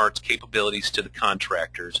and smarts capabilities to the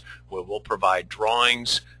contractors where we'll provide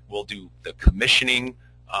drawings, we'll do the commissioning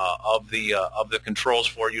of the controls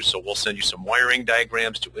for you. So we'll send you some wiring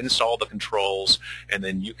diagrams to install the controls, and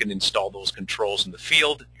then you can install those controls in the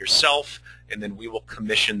field yourself, and then we will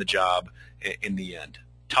commission the job in the end.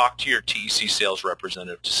 Talk to your TEC sales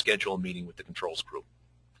representative to schedule a meeting with the controls group.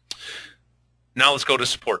 Now let's go to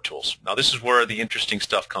support tools. Now this is where the interesting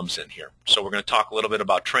stuff comes in here. So we're going to talk a little bit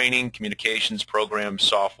about training, communications, programs,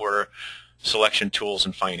 software, selection tools,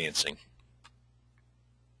 and financing.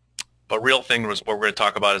 But real thing was what we're going to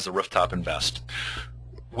talk about is the Rooftop Invest.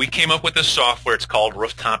 We came up with this software. It's called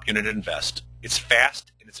Rooftop Unit Invest. It's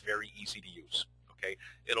fast and it's very easy to use. Okay,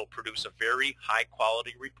 it'll produce a very high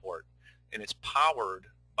quality report, and it's powered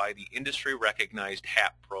by the industry recognized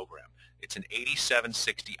HAP program. It's an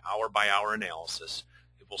 8760 hour-by-hour analysis.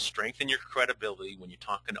 It will strengthen your credibility when you're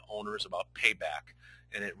talking to owners about payback,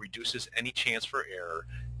 and it reduces any chance for error.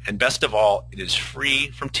 And best of all, it is free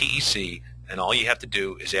from TEC, and all you have to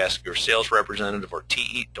do is ask your sales representative or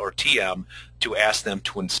TM to ask them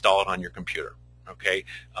to install it on your computer. Okay,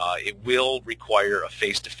 it will require a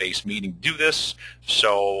face-to-face meeting to do this,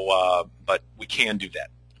 so but we can do that.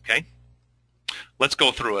 Okay, let's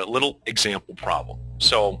go through a little example problem.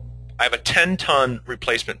 So I have a 10-ton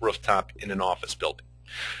replacement rooftop in an office building.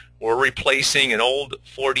 We're replacing an old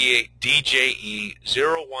 48 DJE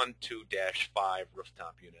 012-5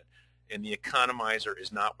 rooftop unit, and the economizer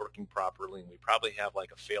is not working properly, and we probably have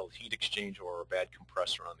like a failed heat exchanger or a bad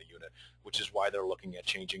compressor on the unit, which is why they're looking at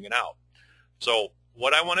changing it out. So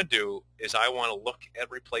what I want to do is I want to look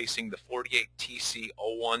at replacing the 48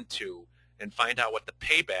 TC012 and find out what the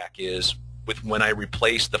payback is with when I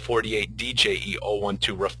replace the 48 DJE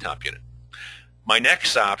 012 rooftop unit. My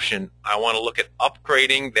next option, I want to look at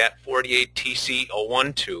upgrading that 48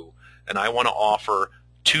 TC012, and I want to offer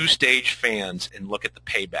 2-stage fans and look at the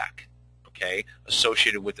payback, okay,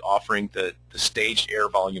 associated with offering the staged air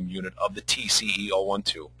volume unit of the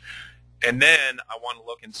TCE012. And then I want to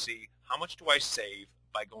look and see how much do I save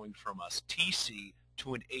by going from a TC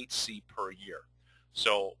to an HC per year.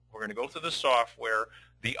 So we're going to go through the software.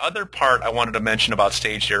 The other part I wanted to mention about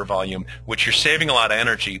staged air volume, which you're saving a lot of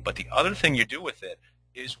energy, but the other thing you do with it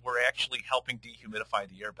is we're actually helping dehumidify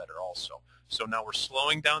the air better also. So now we're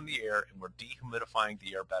slowing down the air and we're dehumidifying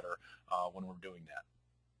the air better when we're doing that.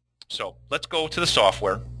 So let's go to the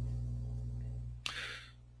software.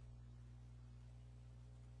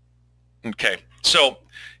 Okay, so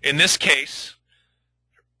in this case,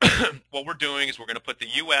 what we're doing is we're going to put the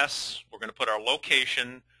U.S., we're going to put our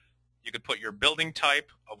location, you could put your building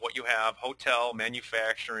type of what you have, hotel,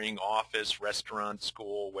 manufacturing, office, restaurant,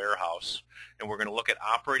 school, warehouse, and we're going to look at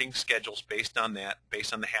operating schedules based on that,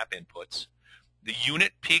 based on the HAP inputs, the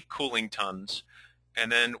unit peak cooling tons, and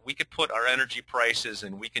then we could put our energy prices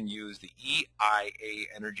and we can use the EIA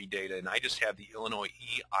energy data, and I just have the Illinois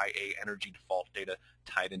EIA energy default data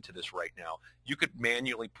tied into this right now. You could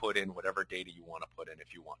manually put in whatever data you want to put in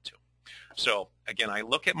if you want to. So again, I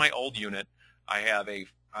look at my old unit. I have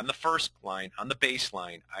on the first line, on the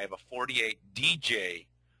baseline, I have a 48 DJ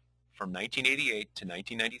from 1988 to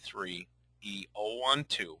 1993,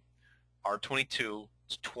 E012, R22.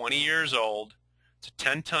 It's 20 years old. It's a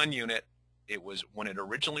 10-ton unit. It was, when it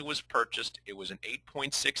originally was purchased, it was an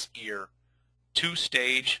 8.6 ear,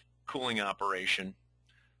 2-stage cooling operation,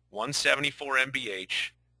 174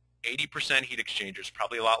 MBH, 80% heat exchangers,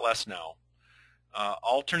 probably a lot less now,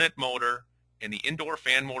 alternate motor, and the indoor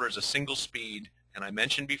fan motor is a single speed. And I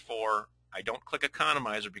mentioned before, I don't click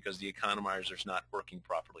economizer because the economizer is not working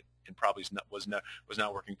properly and probably was not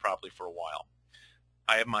working properly for a while.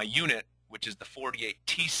 I have my unit, which is the 48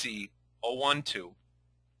 TC012,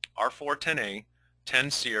 R-410a,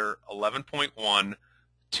 10 SEER, 11.1,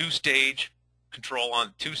 2-stage control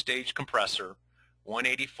on 2-stage compressor,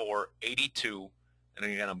 184, 82, and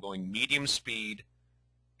again I'm going medium speed,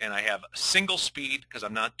 and I have a single speed because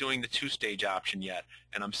I'm not doing the 2-stage option yet,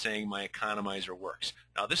 and I'm saying my economizer works.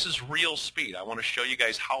 Now this is real speed. I want to show you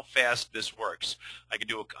guys how fast this works. I'm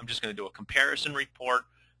just going to do a comparison report,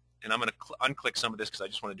 and I'm going to unclick some of this because I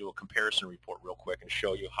just want to do a comparison report real quick and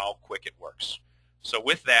show you how quick it works. So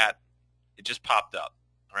with that, it just popped up,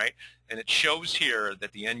 all right? And it shows here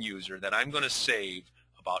that the end user that I'm going to save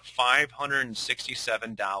about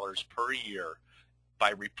 $567 per year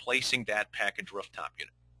by replacing that package rooftop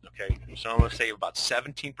unit, okay? So I'm going to save about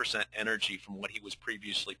 17% energy from what he was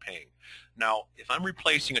previously paying. Now, if I'm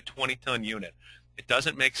replacing a 20-ton unit, it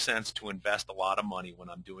doesn't make sense to invest a lot of money when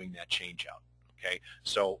I'm doing that change out, okay?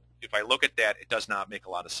 So if I look at that, it does not make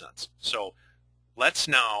a lot of sense. So let's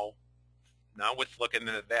now with looking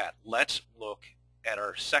at that, let's look at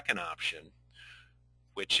our second option,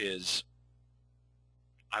 which is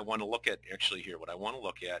what I want to look at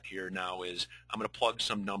here now is I'm going to plug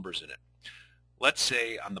some numbers in it. Let's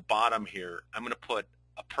say on the bottom here, I'm going to put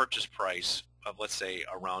a purchase price of, let's say,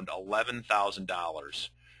 around $11,000.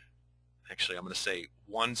 Actually, I'm going to say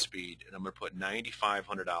 1 speed, and I'm going to put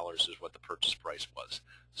 $9,500 is what the purchase price was.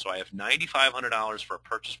 So I have $9,500 for a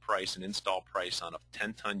purchase price and install price on a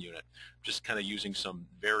 10-ton unit. Just kind of using some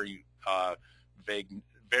very vague,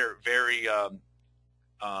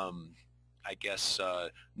 I guess,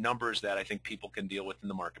 numbers that I think people can deal with in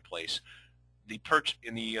the marketplace. The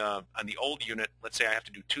on the old unit, let's say I have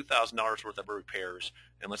to do $2,000 worth of repairs,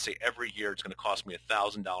 and let's say every year it's going to cost me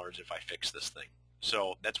 $1,000 if I fix this thing.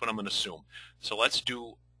 So that's what I'm going to assume. So let's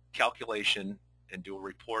do calculation and do a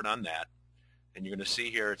report on that. And you're going to see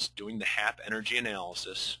here it's doing the HAP energy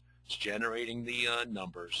analysis. It's generating the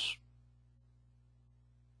numbers.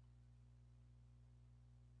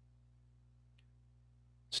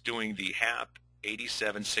 It's doing the HAP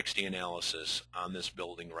 8760 analysis on this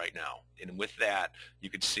building right now. And with that, you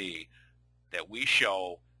can see that we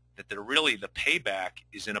show that the payback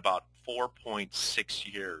is in about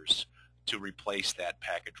 4.6 years to replace that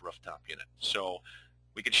package rooftop unit. So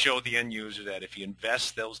we could show the end user that if he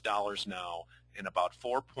invests those dollars now, in about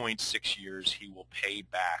 4.6 years, he will pay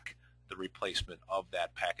back the replacement of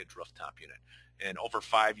that package rooftop unit. And over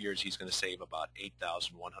 5 years, he's going to save about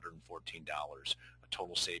 $8,114, a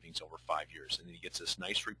total savings over 5 years. And then he gets this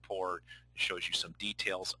nice report. It shows you some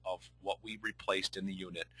details of what we replaced in the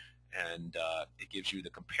unit, and it gives you the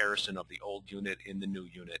comparison of the old unit in the new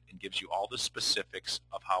unit and gives you all the specifics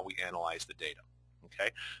of how we analyze the data.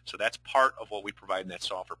 Okay, so that's part of what we provide in that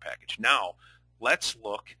software package. Now, let's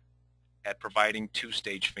look at providing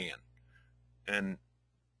 2-stage fan. And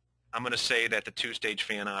I'm going to say that the 2-stage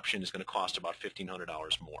fan option is going to cost about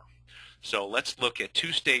 $1,500 more. So let's look at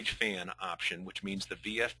 2-stage fan option, which means the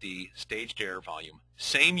VFD, staged air volume.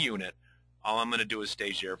 Same unit. All I'm going to do is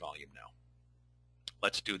staged air volume now.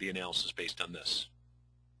 let's do the analysis based on this.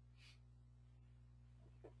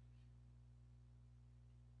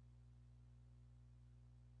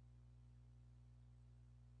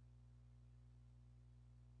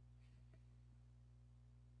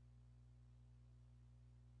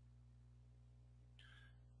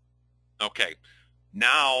 Okay,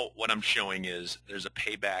 now what I'm showing is there's a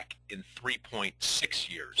payback in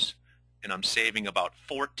 3.6 years, and I'm saving about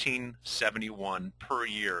 $14.71 per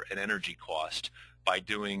year in energy cost by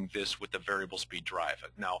doing this with the variable speed drive.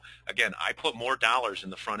 Now, again, I put more dollars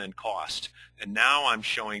in the front end cost, and now I'm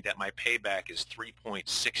showing that my payback is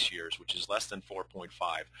 3.6 years, which is less than 4.5,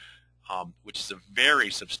 which is a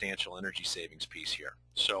very substantial energy savings piece here.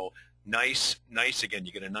 So nice, again,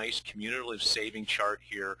 you get a nice cumulative saving chart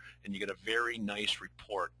here, and you get a very nice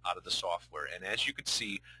report out of the software. And as you can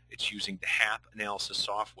see, it's using the HAP analysis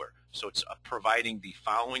software. So it's providing the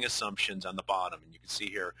following assumptions on the bottom, and you can see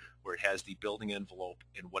here where it has the building envelope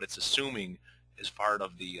and what it's assuming as part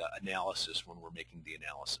of the analysis when we're making the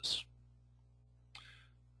analysis.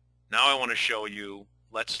 Now I want to show you,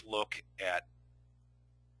 let's look at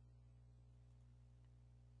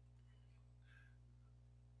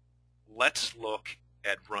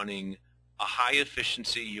running a high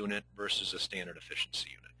efficiency unit versus a standard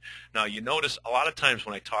efficiency unit. Now you notice a lot of times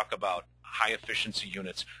when I talk about high efficiency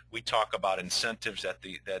units, we talk about incentives that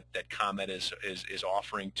ComEd is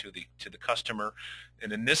offering to the customer.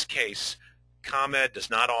 And in this case, ComEd does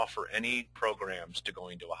not offer any programs to go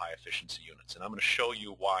into a high efficiency units. And I'm going to show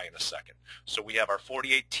you why in a second. So we have our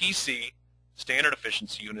 48TC standard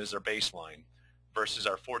efficiency unit as our baseline versus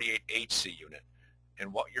our 48HC unit.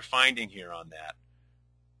 And what you're finding here on that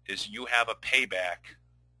is you have a payback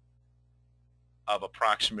of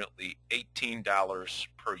approximately $18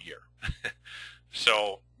 per year.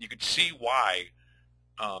 So you could see why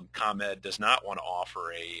ComEd does not want to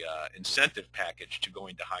offer a incentive package to go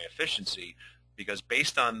into high efficiency, because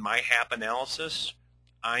based on my HAP analysis,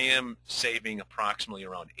 I am saving approximately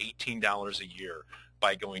around $18 a year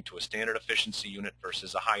by going to a standard efficiency unit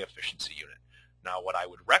versus a high efficiency unit. Now what I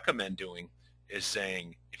would recommend doing is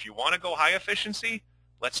saying, if you want to go high efficiency,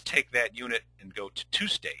 let's take that unit and go to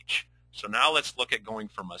two-stage. So now let's look at going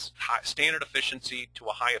from a standard efficiency to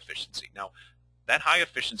a high efficiency. Now, that high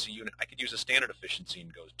efficiency unit, I could use a standard efficiency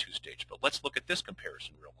and go to two-stage, but let's look at this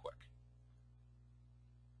comparison real quick.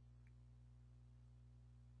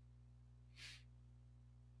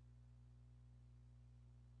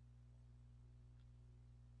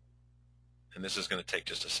 And this is going to take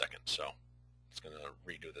just a second, so it's going to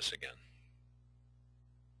redo this again.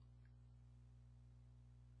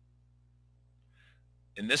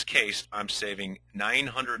 In this case, I'm saving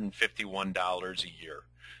 $951 a year.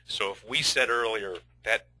 So if we said earlier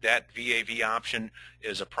that VAV option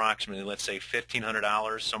is approximately, let's say,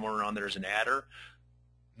 $1,500, somewhere around there as an adder,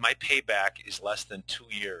 my payback is less than 2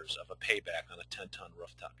 years of a payback on a 10-ton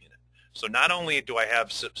rooftop unit. So not only do I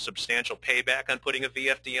have substantial payback on putting a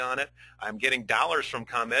VFD on it, I'm getting dollars from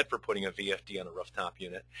ComEd for putting a VFD on a rooftop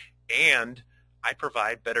unit, and I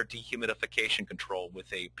provide better dehumidification control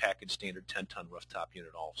with a package standard 10-ton rooftop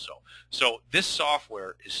unit also. So this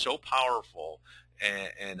software is so powerful,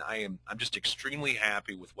 and I'm just extremely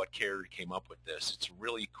happy with what Carrier came up with this. It's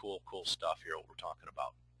really cool stuff here, what we're talking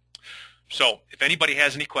about. So if anybody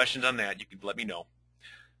has any questions on that, you can let me know.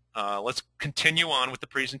 Let's continue on with the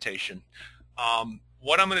presentation.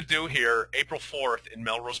 What I'm going to do here, April 4th in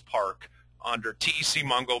Melrose Park, under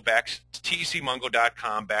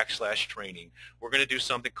tecmungo.com/training, we're going to do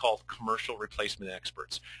something called Commercial Replacement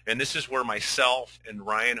Experts. And this is where myself and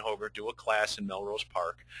Ryan Hoger do a class in Melrose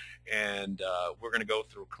Park. And we're going to go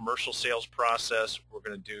through a commercial sales process. We're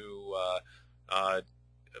going to do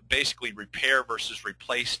basically repair versus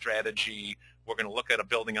replace strategy. We're going to look at a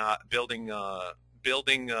building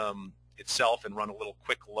itself and run a little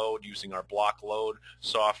quick load using our block load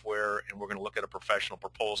software, and we're going to look at a professional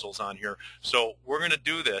proposals on here. So we're going to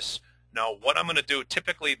do this. Now what I'm going to do,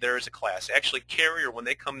 typically there is a class. Actually Carrier, when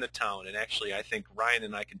they come to town, and actually I think Ryan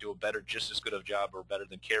and I can do a just as good of a job or better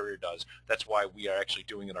than Carrier does. That's why we are actually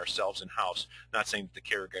doing it ourselves in-house. Not saying that the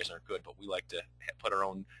Carrier guys aren't good, but we like to put our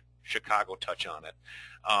own Chicago touch on it.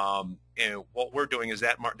 And what we're doing is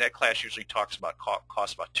that class usually talks about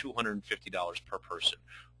costs about $250 per person.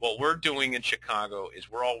 What we're doing in Chicago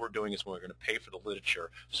is we're doing is we're going to pay for the literature.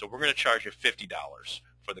 So we're going to charge you $50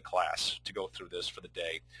 for the class to go through this for the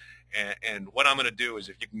day. And what I'm going to do is,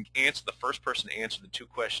 if you can answer the first person to answer the 2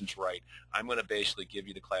 questions right, I'm going to basically give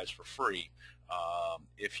you the class for free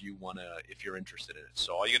if you're interested in it.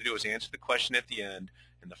 So all you got to do is answer the question at the end,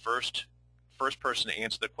 and the first first person to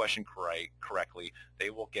answer the question correctly, they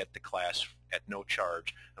will get the class at no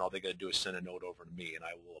charge, and all they got to do is send a note over to me, and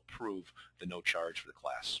I will approve the no charge for the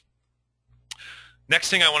class. Next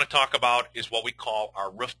thing I want to talk about is what we call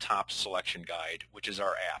our rooftop selection guide, which is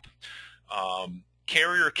our app.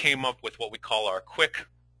 Carrier came up with what we call our quick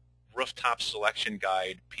rooftop selection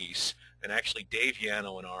guide piece, and actually Dave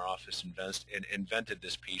Yano in our office invented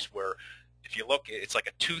this piece, where if you look, it's like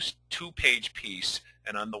a two-page piece,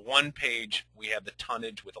 and on the one page we have the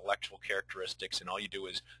tonnage with electrical characteristics, and all you do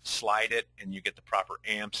is slide it and you get the proper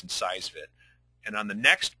amps and size of it. And on the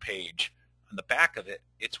next page, on the back of it,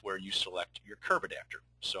 it's where you select your curb adapter.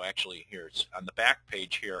 So actually here, it's on the back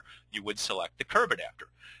page here, you would select the curb adapter.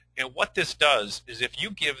 And what this does is if you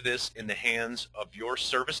give this in the hands of your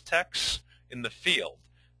service techs in the field,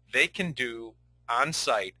 they can do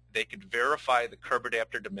on-site, they can verify the curb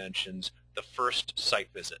adapter dimensions the first site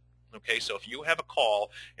visit. Okay, so if you have a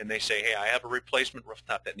call and they say, hey, I have a replacement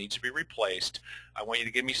rooftop that needs to be replaced, I want you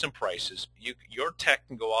to give me some prices, your tech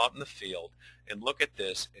can go out in the field and look at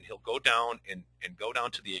this, and he'll go down and go down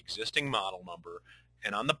to the existing model number,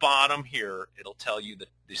 and on the bottom here it'll tell you the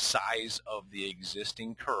size of the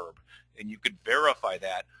existing curb, and you could verify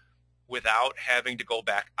that without having to go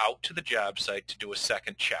back out to the job site to do a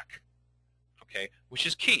second check, okay, which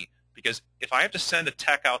is key. Because if I have to send a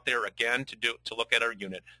tech out there again to look at our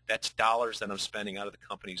unit, that's dollars that I'm spending out of the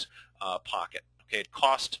company's pocket. Okay, it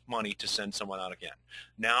costs money to send someone out again.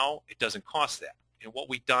 Now it doesn't cost that. And what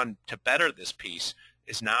we've done to better this piece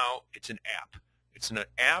is now it's an app. It's an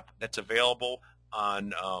app that's available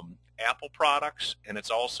on Apple products, and it's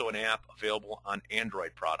also an app available on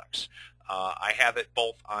Android products. I have it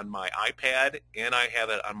both on my iPad and I have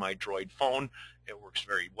it on my Droid phone. It works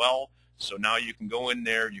very well. So now you can go in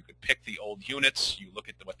there, you could pick the old units, you look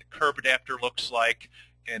at what the curb adapter looks like,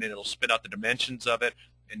 and it'll spit out the dimensions of it,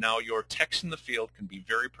 and now your techs in the field can be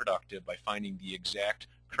very productive by finding the exact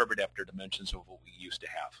curb adapter dimensions of what we used to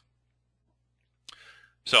have.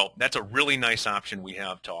 So that's a really nice option we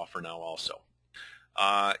have to offer now also.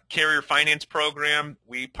 Carrier finance program,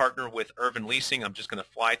 we partner with Irvin Leasing. I'm just going to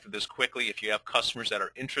fly through this quickly. If you have customers that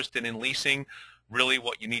are interested in leasing, really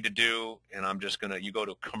what you need to do, and I'm just going to, you go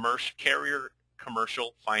to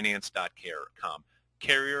carriercommercialfinance.com,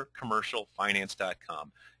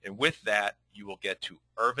 carriercommercialfinance.com, and with that you will get to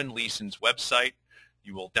Irvin Leasing's website.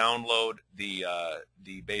 You will download the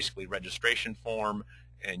basically registration form,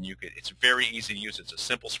 and it's very easy to use. It's a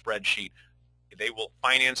simple spreadsheet. They will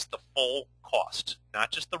finance the full cost,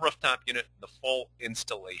 not just the rooftop unit, the full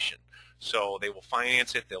installation. So they will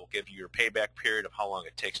finance it. They'll give you your payback period of how long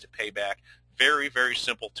it takes to pay back. Very, very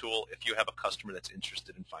simple tool if you have a customer that's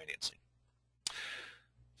interested in financing.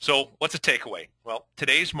 So what's the takeaway? Well,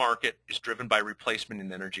 today's market is driven by replacement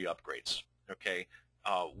and energy upgrades. Okay,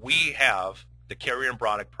 we have the Carrier and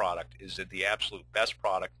Bryant product is the absolute best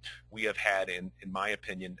product we have had in my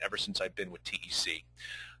opinion, ever since I've been with TEC.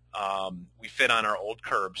 We fit on our old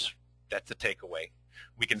curbs. That's the takeaway.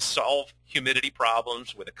 We can solve humidity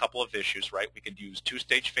problems with a couple of issues, right? We could use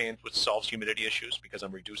two-stage fans, which solves humidity issues because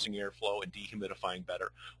I'm reducing airflow and dehumidifying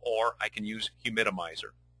better. Or I can use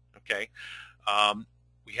humidizer, okay?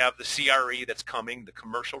 We have the CRE that's coming, the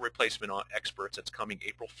Commercial Replacement Experts, that's coming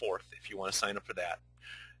April 4th if you want to sign up for that.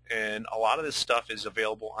 And a lot of this stuff is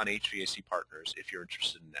available on HVAC Partners if you're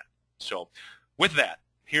interested in that. So with that,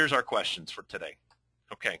 here's our questions for today.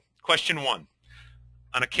 Okay, question 1.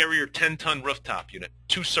 On a Carrier 10-ton rooftop unit,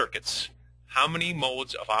 2 circuits, how many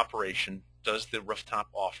modes of operation does the rooftop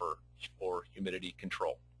offer for humidity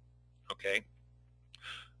control? Okay.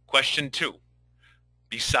 Question 2.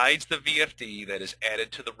 Besides the VFD that is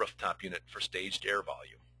added to the rooftop unit for staged air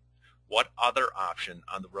volume, what other option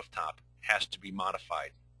on the rooftop has to be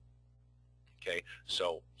modified? Okay,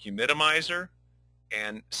 so humidizer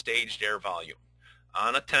and staged air volume.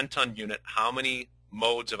 On a 10-ton unit, how many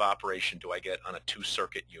modes of operation do I get on a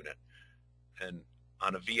 2-circuit unit? And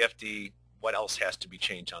on a VFD, what else has to be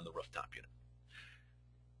changed on the rooftop unit?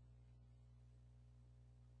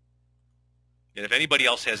 And if anybody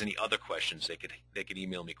else has any other questions, they could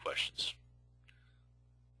email me questions.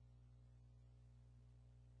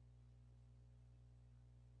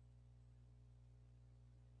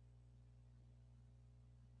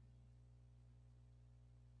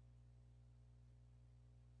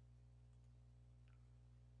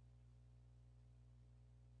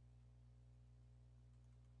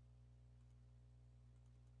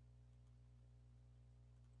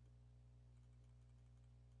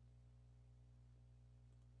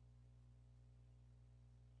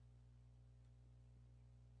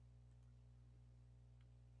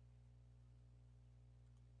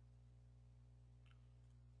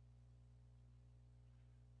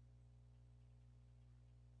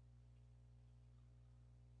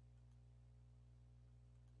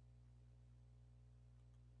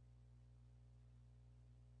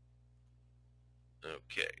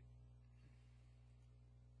 Okay.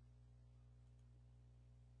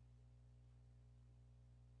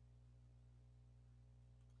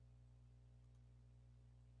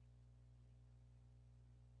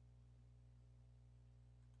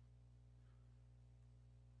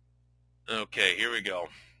 Okay, here we go.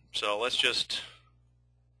 So let's just...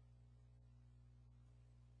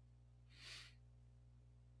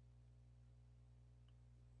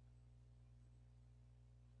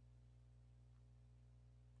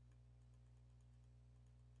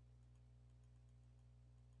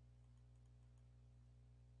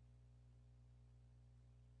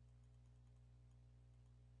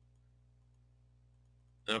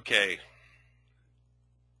 Okay.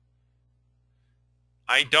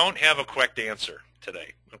 I don't have a correct answer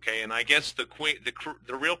today, okay? And I guess the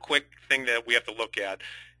real quick thing that we have to look at,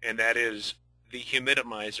 and that is the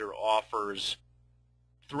humidizer offers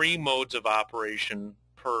 3 modes of operation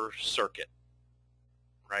per circuit,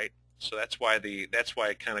 right? So that's why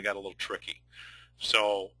it kind of got a little tricky.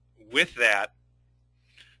 So with that,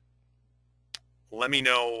 let me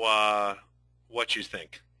know what you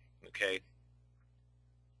think, okay?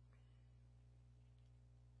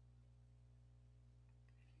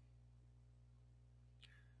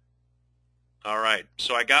 All right,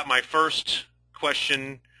 so I got my first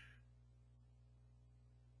question.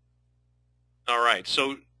 All right,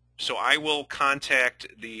 so I will contact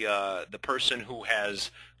the person who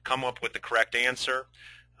has come up with the correct answer.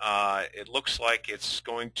 It looks like it's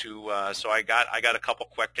going to. So I got a couple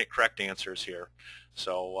correct answers here.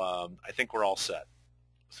 So I think we're all set.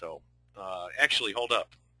 So actually, hold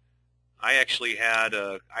up. I actually had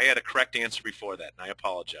a correct answer before that, and I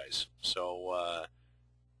apologize. So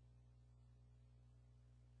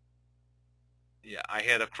yeah, I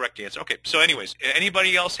had a correct answer. Okay. So anyways,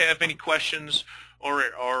 anybody else have any questions or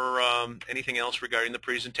anything else regarding the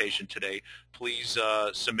presentation today? Please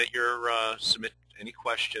submit any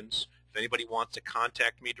questions. If anybody wants to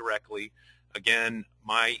contact me directly, again,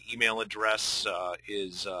 my email address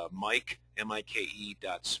is Mike, M-I-K-E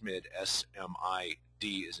 .Smid,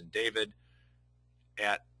 S-M-I-D as in David,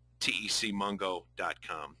 at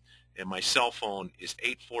tecmungo.com. And my cell phone is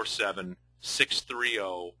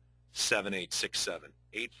 847-630-7867.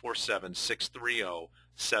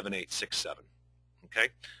 847-630-7867. Okay?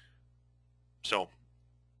 So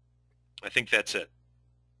I think that's it.